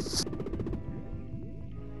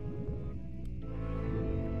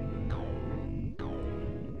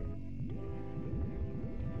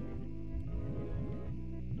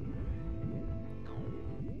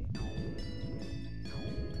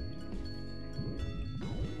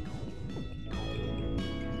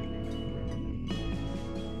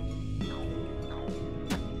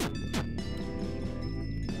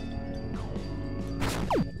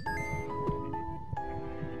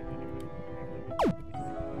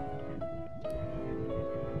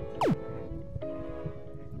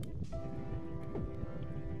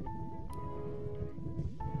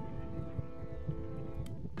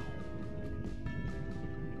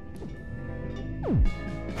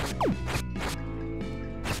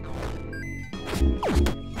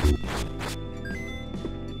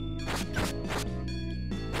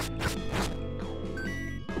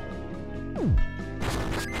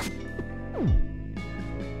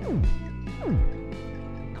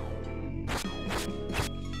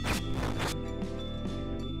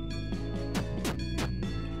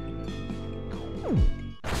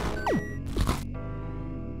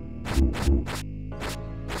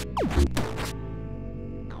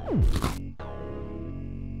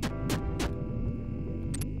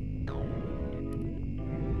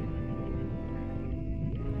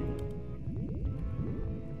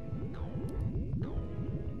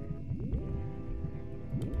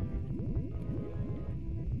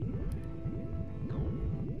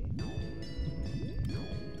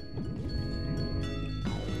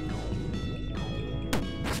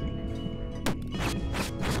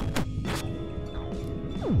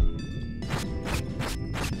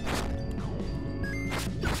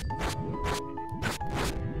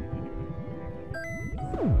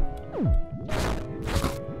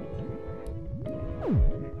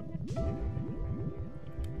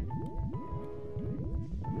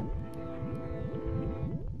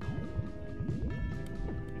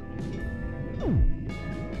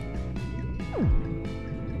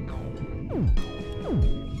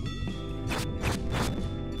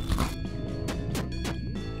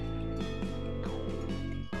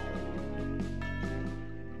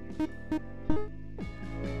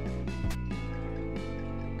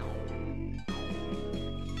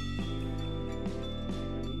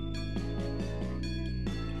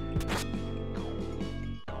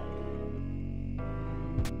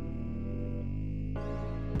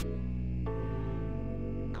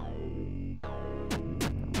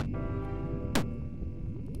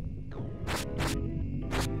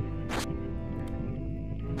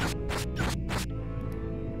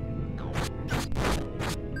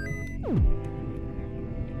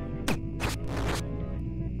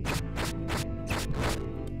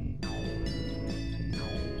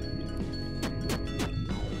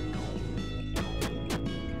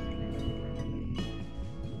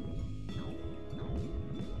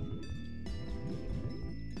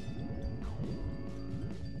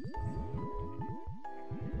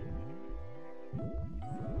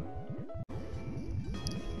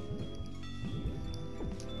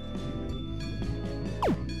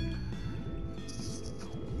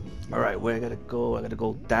 Alright, where I gotta go? I gotta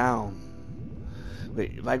go down.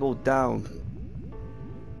 Wait, if I go down,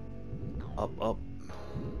 up.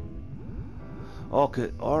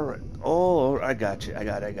 Okay, alright. Oh, I got you. I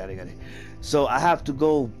got it. So I have to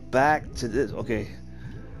go back to this. Okay.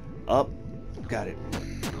 Up. Got it.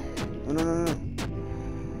 No.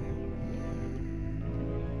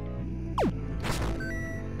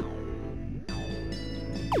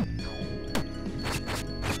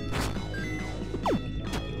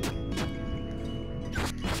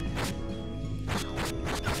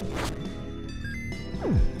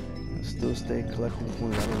 Still stay collecting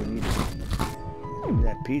points. I don't need it. Give me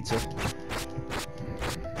that pizza.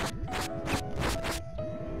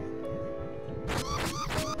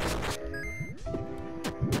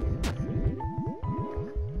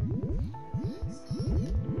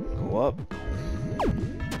 Go up.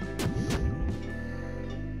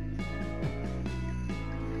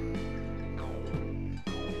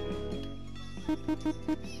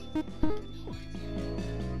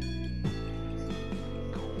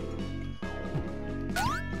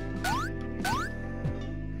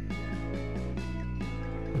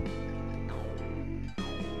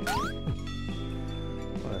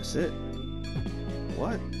 That's it.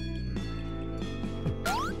 What?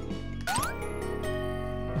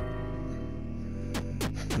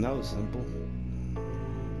 That was simple.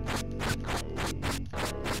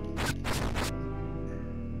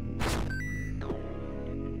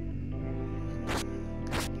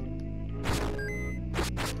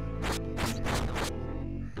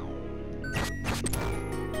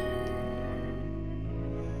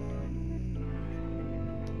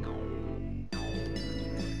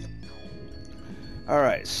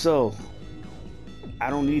 Alright, so I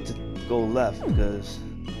don't need to go left because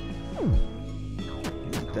I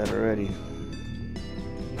did that already.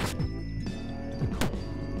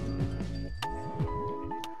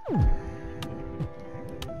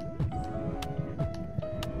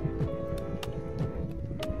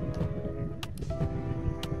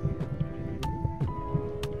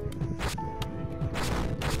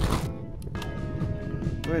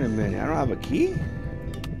 Wait a minute, I don't have a key?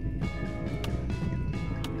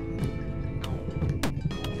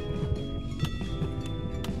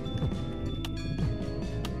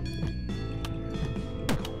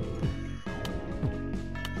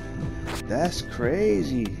 That's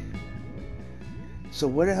crazy. So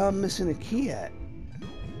where the hell am I missing a key at?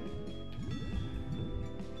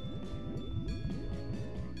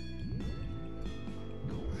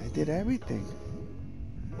 I did everything.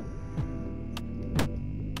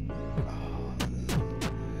 Oh,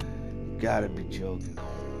 you gotta be joking.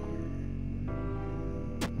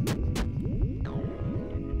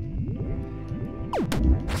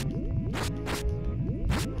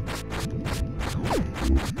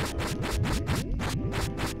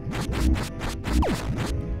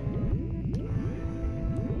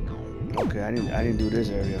 Okay, I didn't do this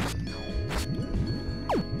area.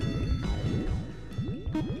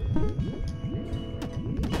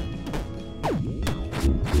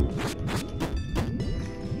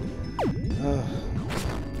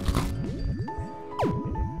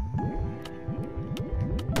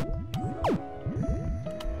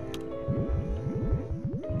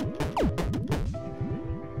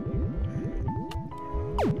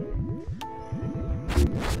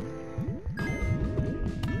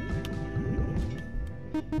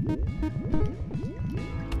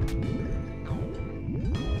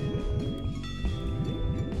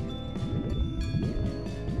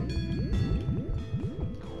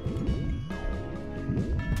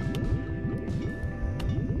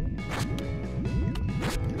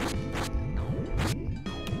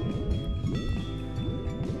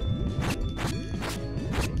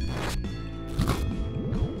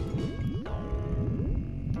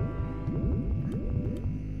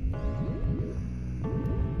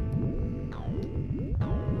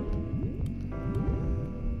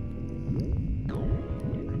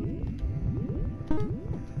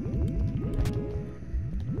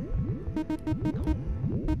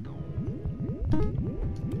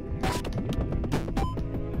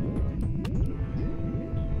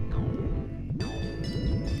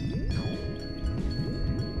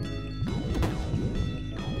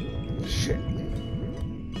 Shit.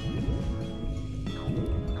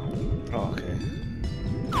 Okay.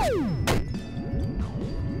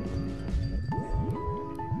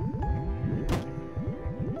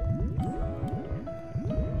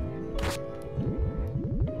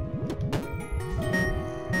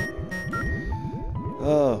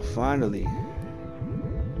 Oh, finally.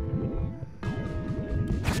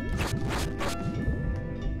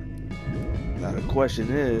 Now the question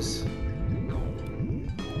is,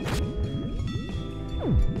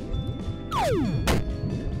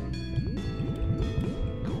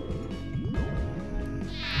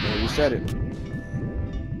 Yeah, you said it.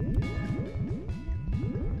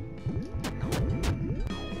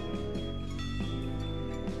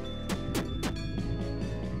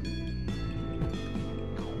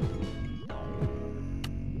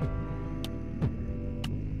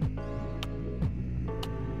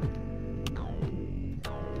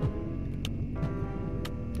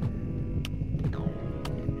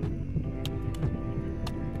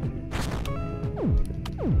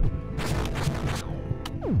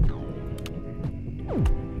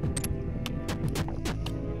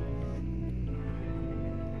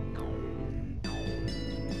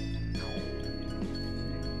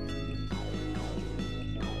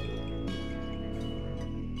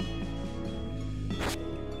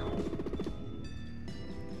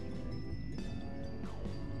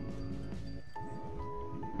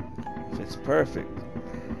 It's perfect.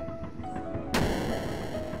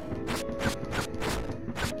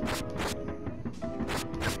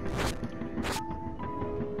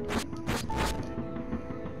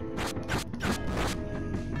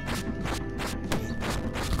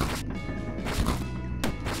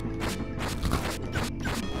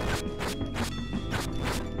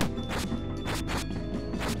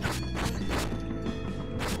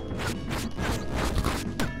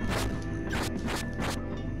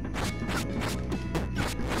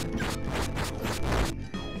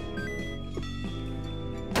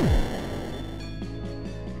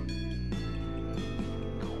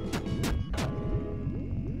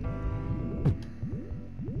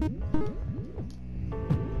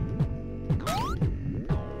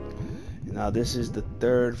 Now this is the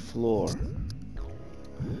third floor.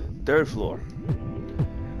 Third floor.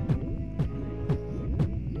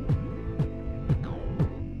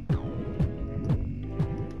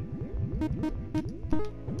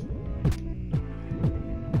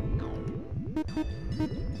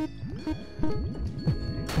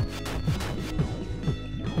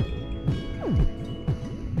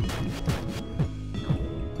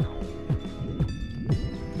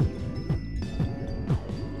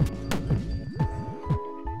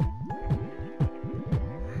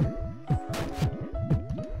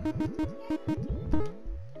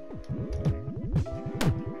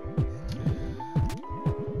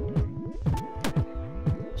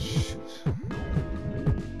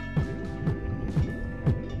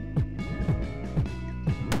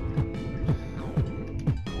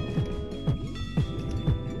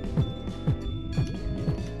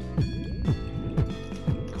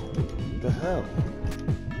 The hell?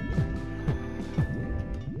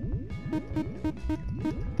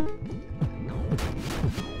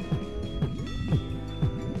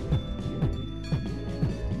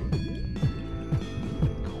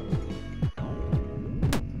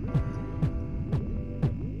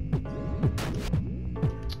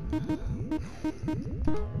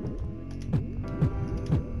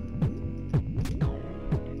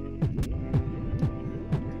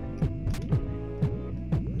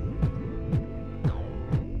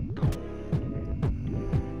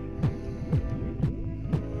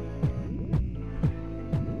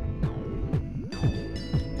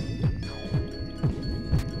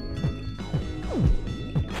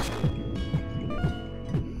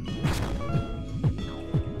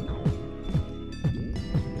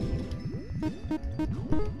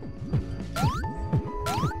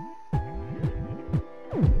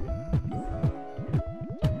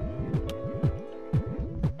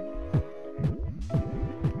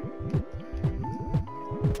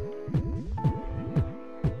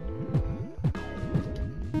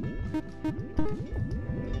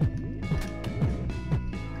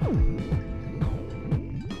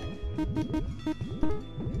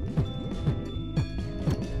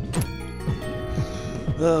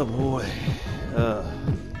 Oh boy.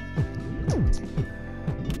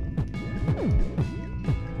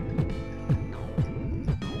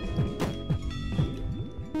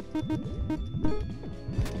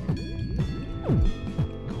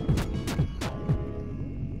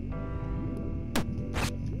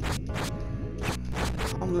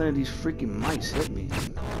 I'm letting these freaking mice hit me.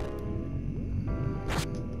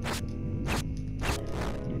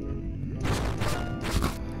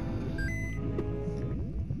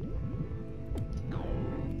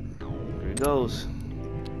 There he goes.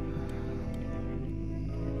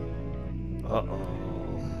 Uh-oh.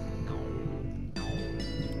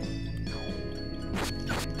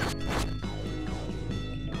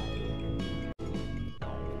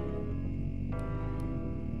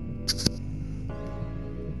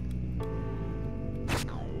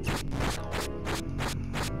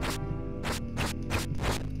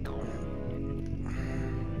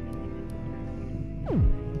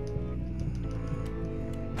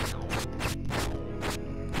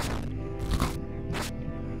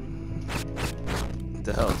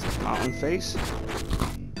 mountain face.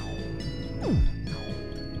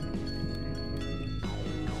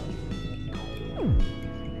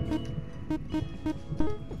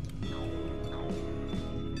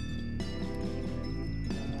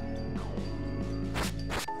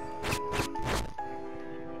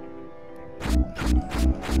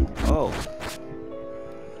 Oh.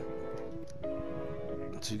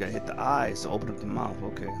 So you gotta hit the eyes to open up the mouth,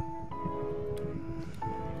 okay.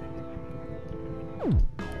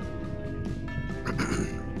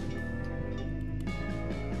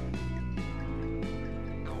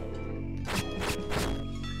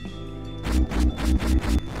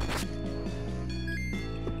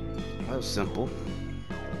 That was simple.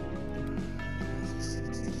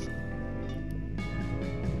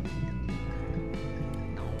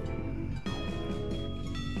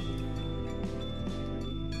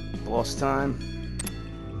 Boss time.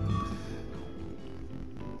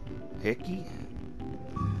 Hickey?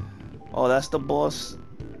 Oh, that's the boss.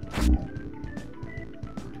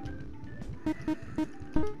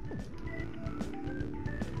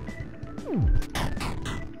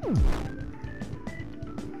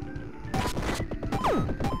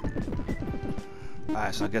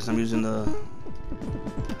 Alright, so I guess I'm using the...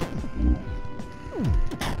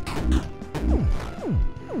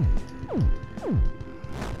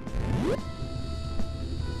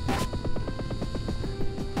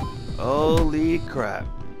 Holy crap.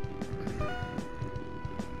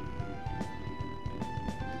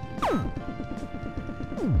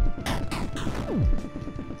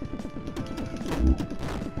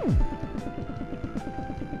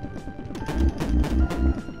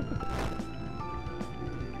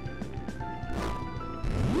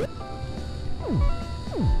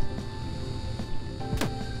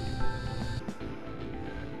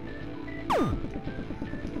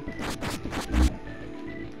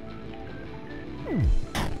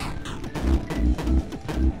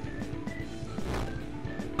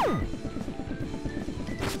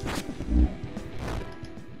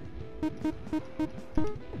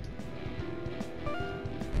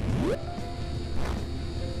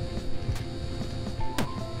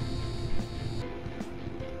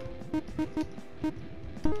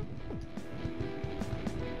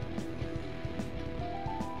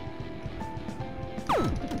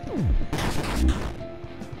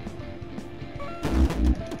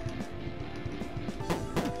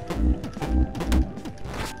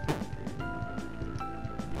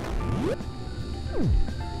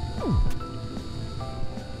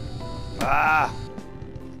 Ah!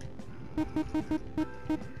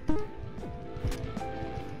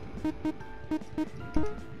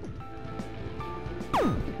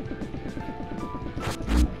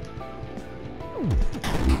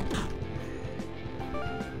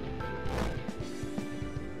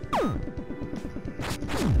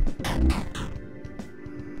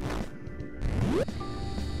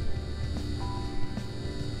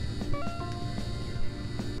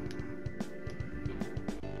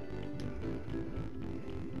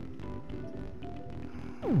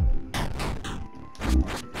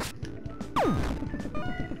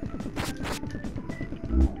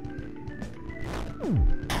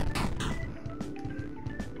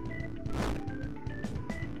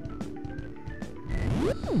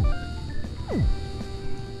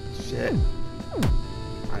 Shit.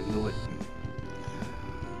 I knew it.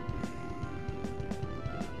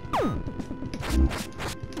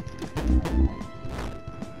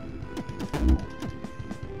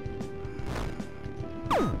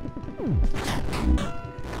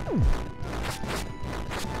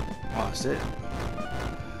 Oh, that's it.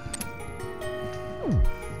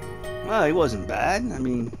 Well, he wasn't bad. I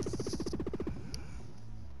mean...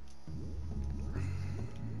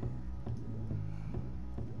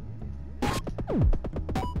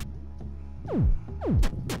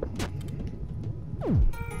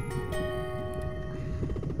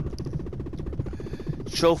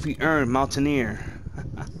 Trophy earned, Mountaineer.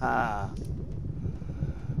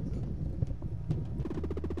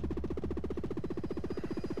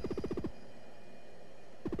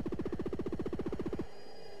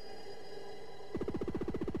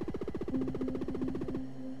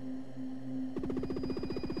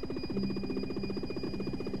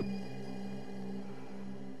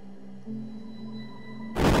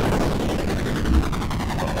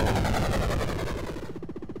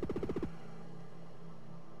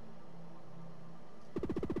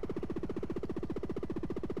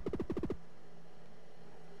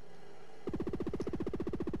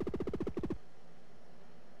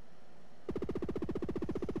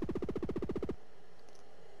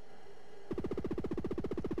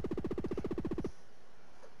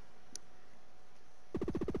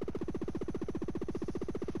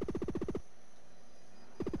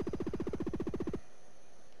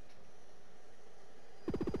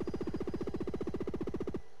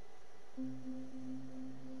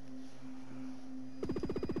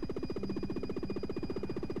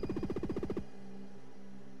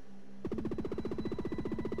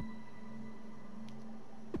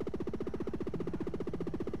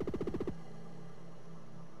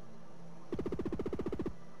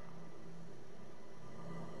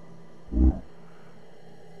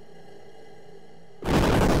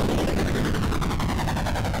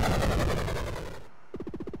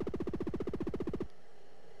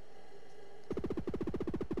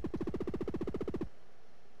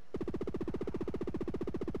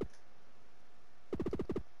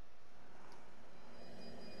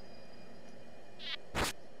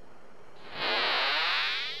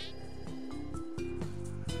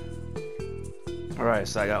 Alright,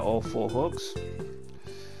 so I got all 4 hooks.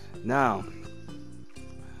 Now,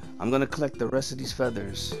 I'm gonna collect the rest of these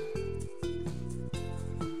feathers.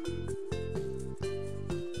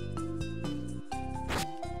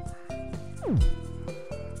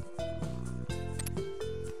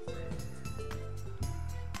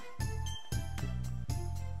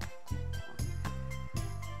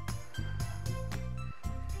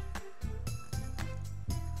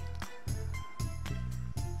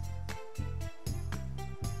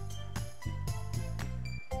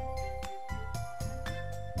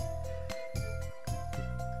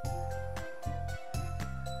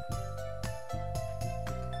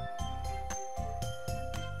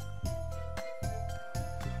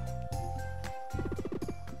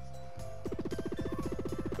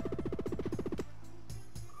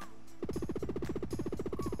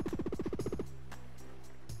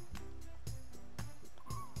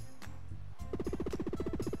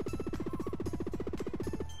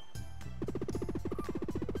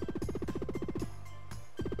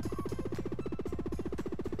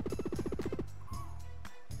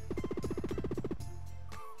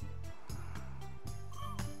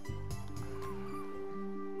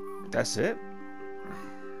 That's it?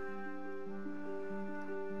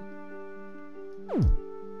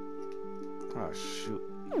 Oh, shoot.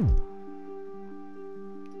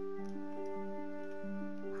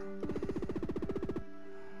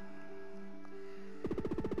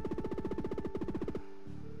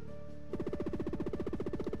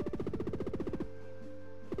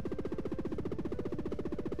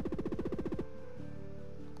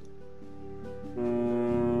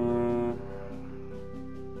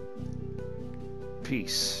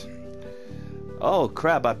 Peace. Oh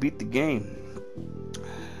crap, I beat the game.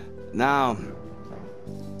 Now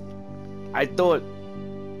I thought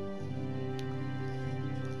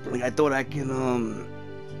I can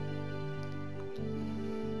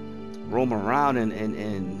roam around and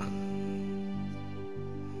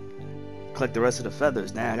collect the rest of the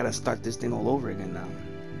feathers. Now I gotta start this thing all over again now.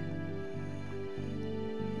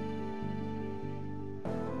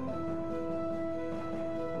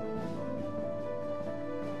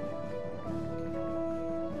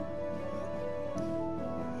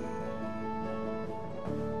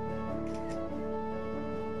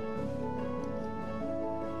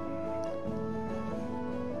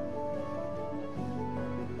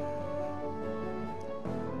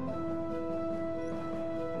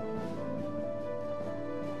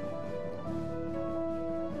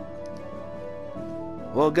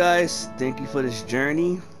 Well guys, thank you for this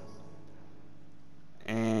journey,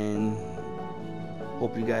 and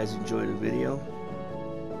hope you guys enjoyed the video.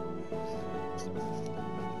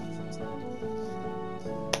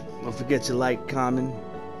 Don't forget to like, comment,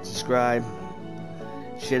 subscribe,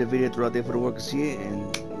 share the video throughout there for the workers to see it,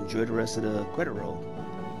 and enjoy the rest of the credit roll.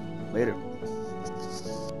 Later.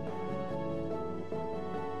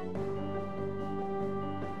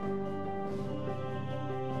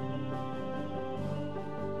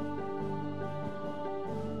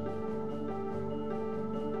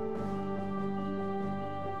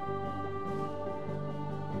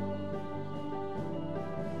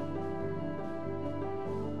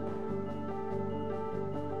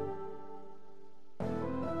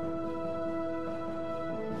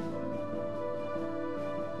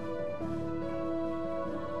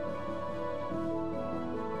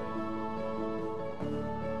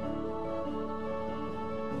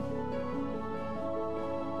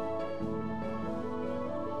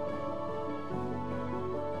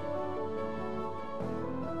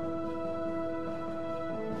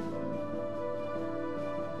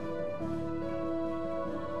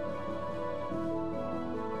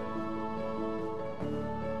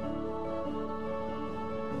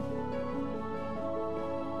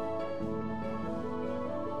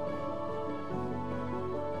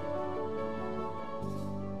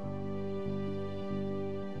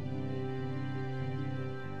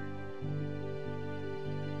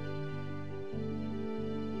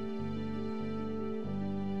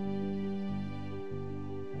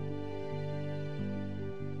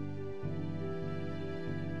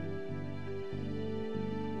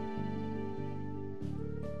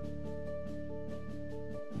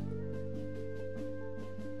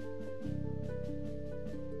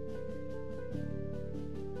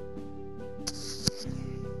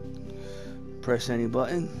 Press any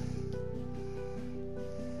button.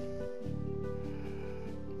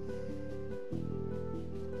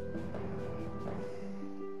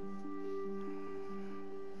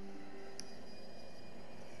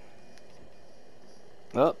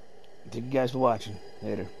 Well, thank you guys for watching.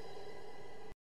 Later.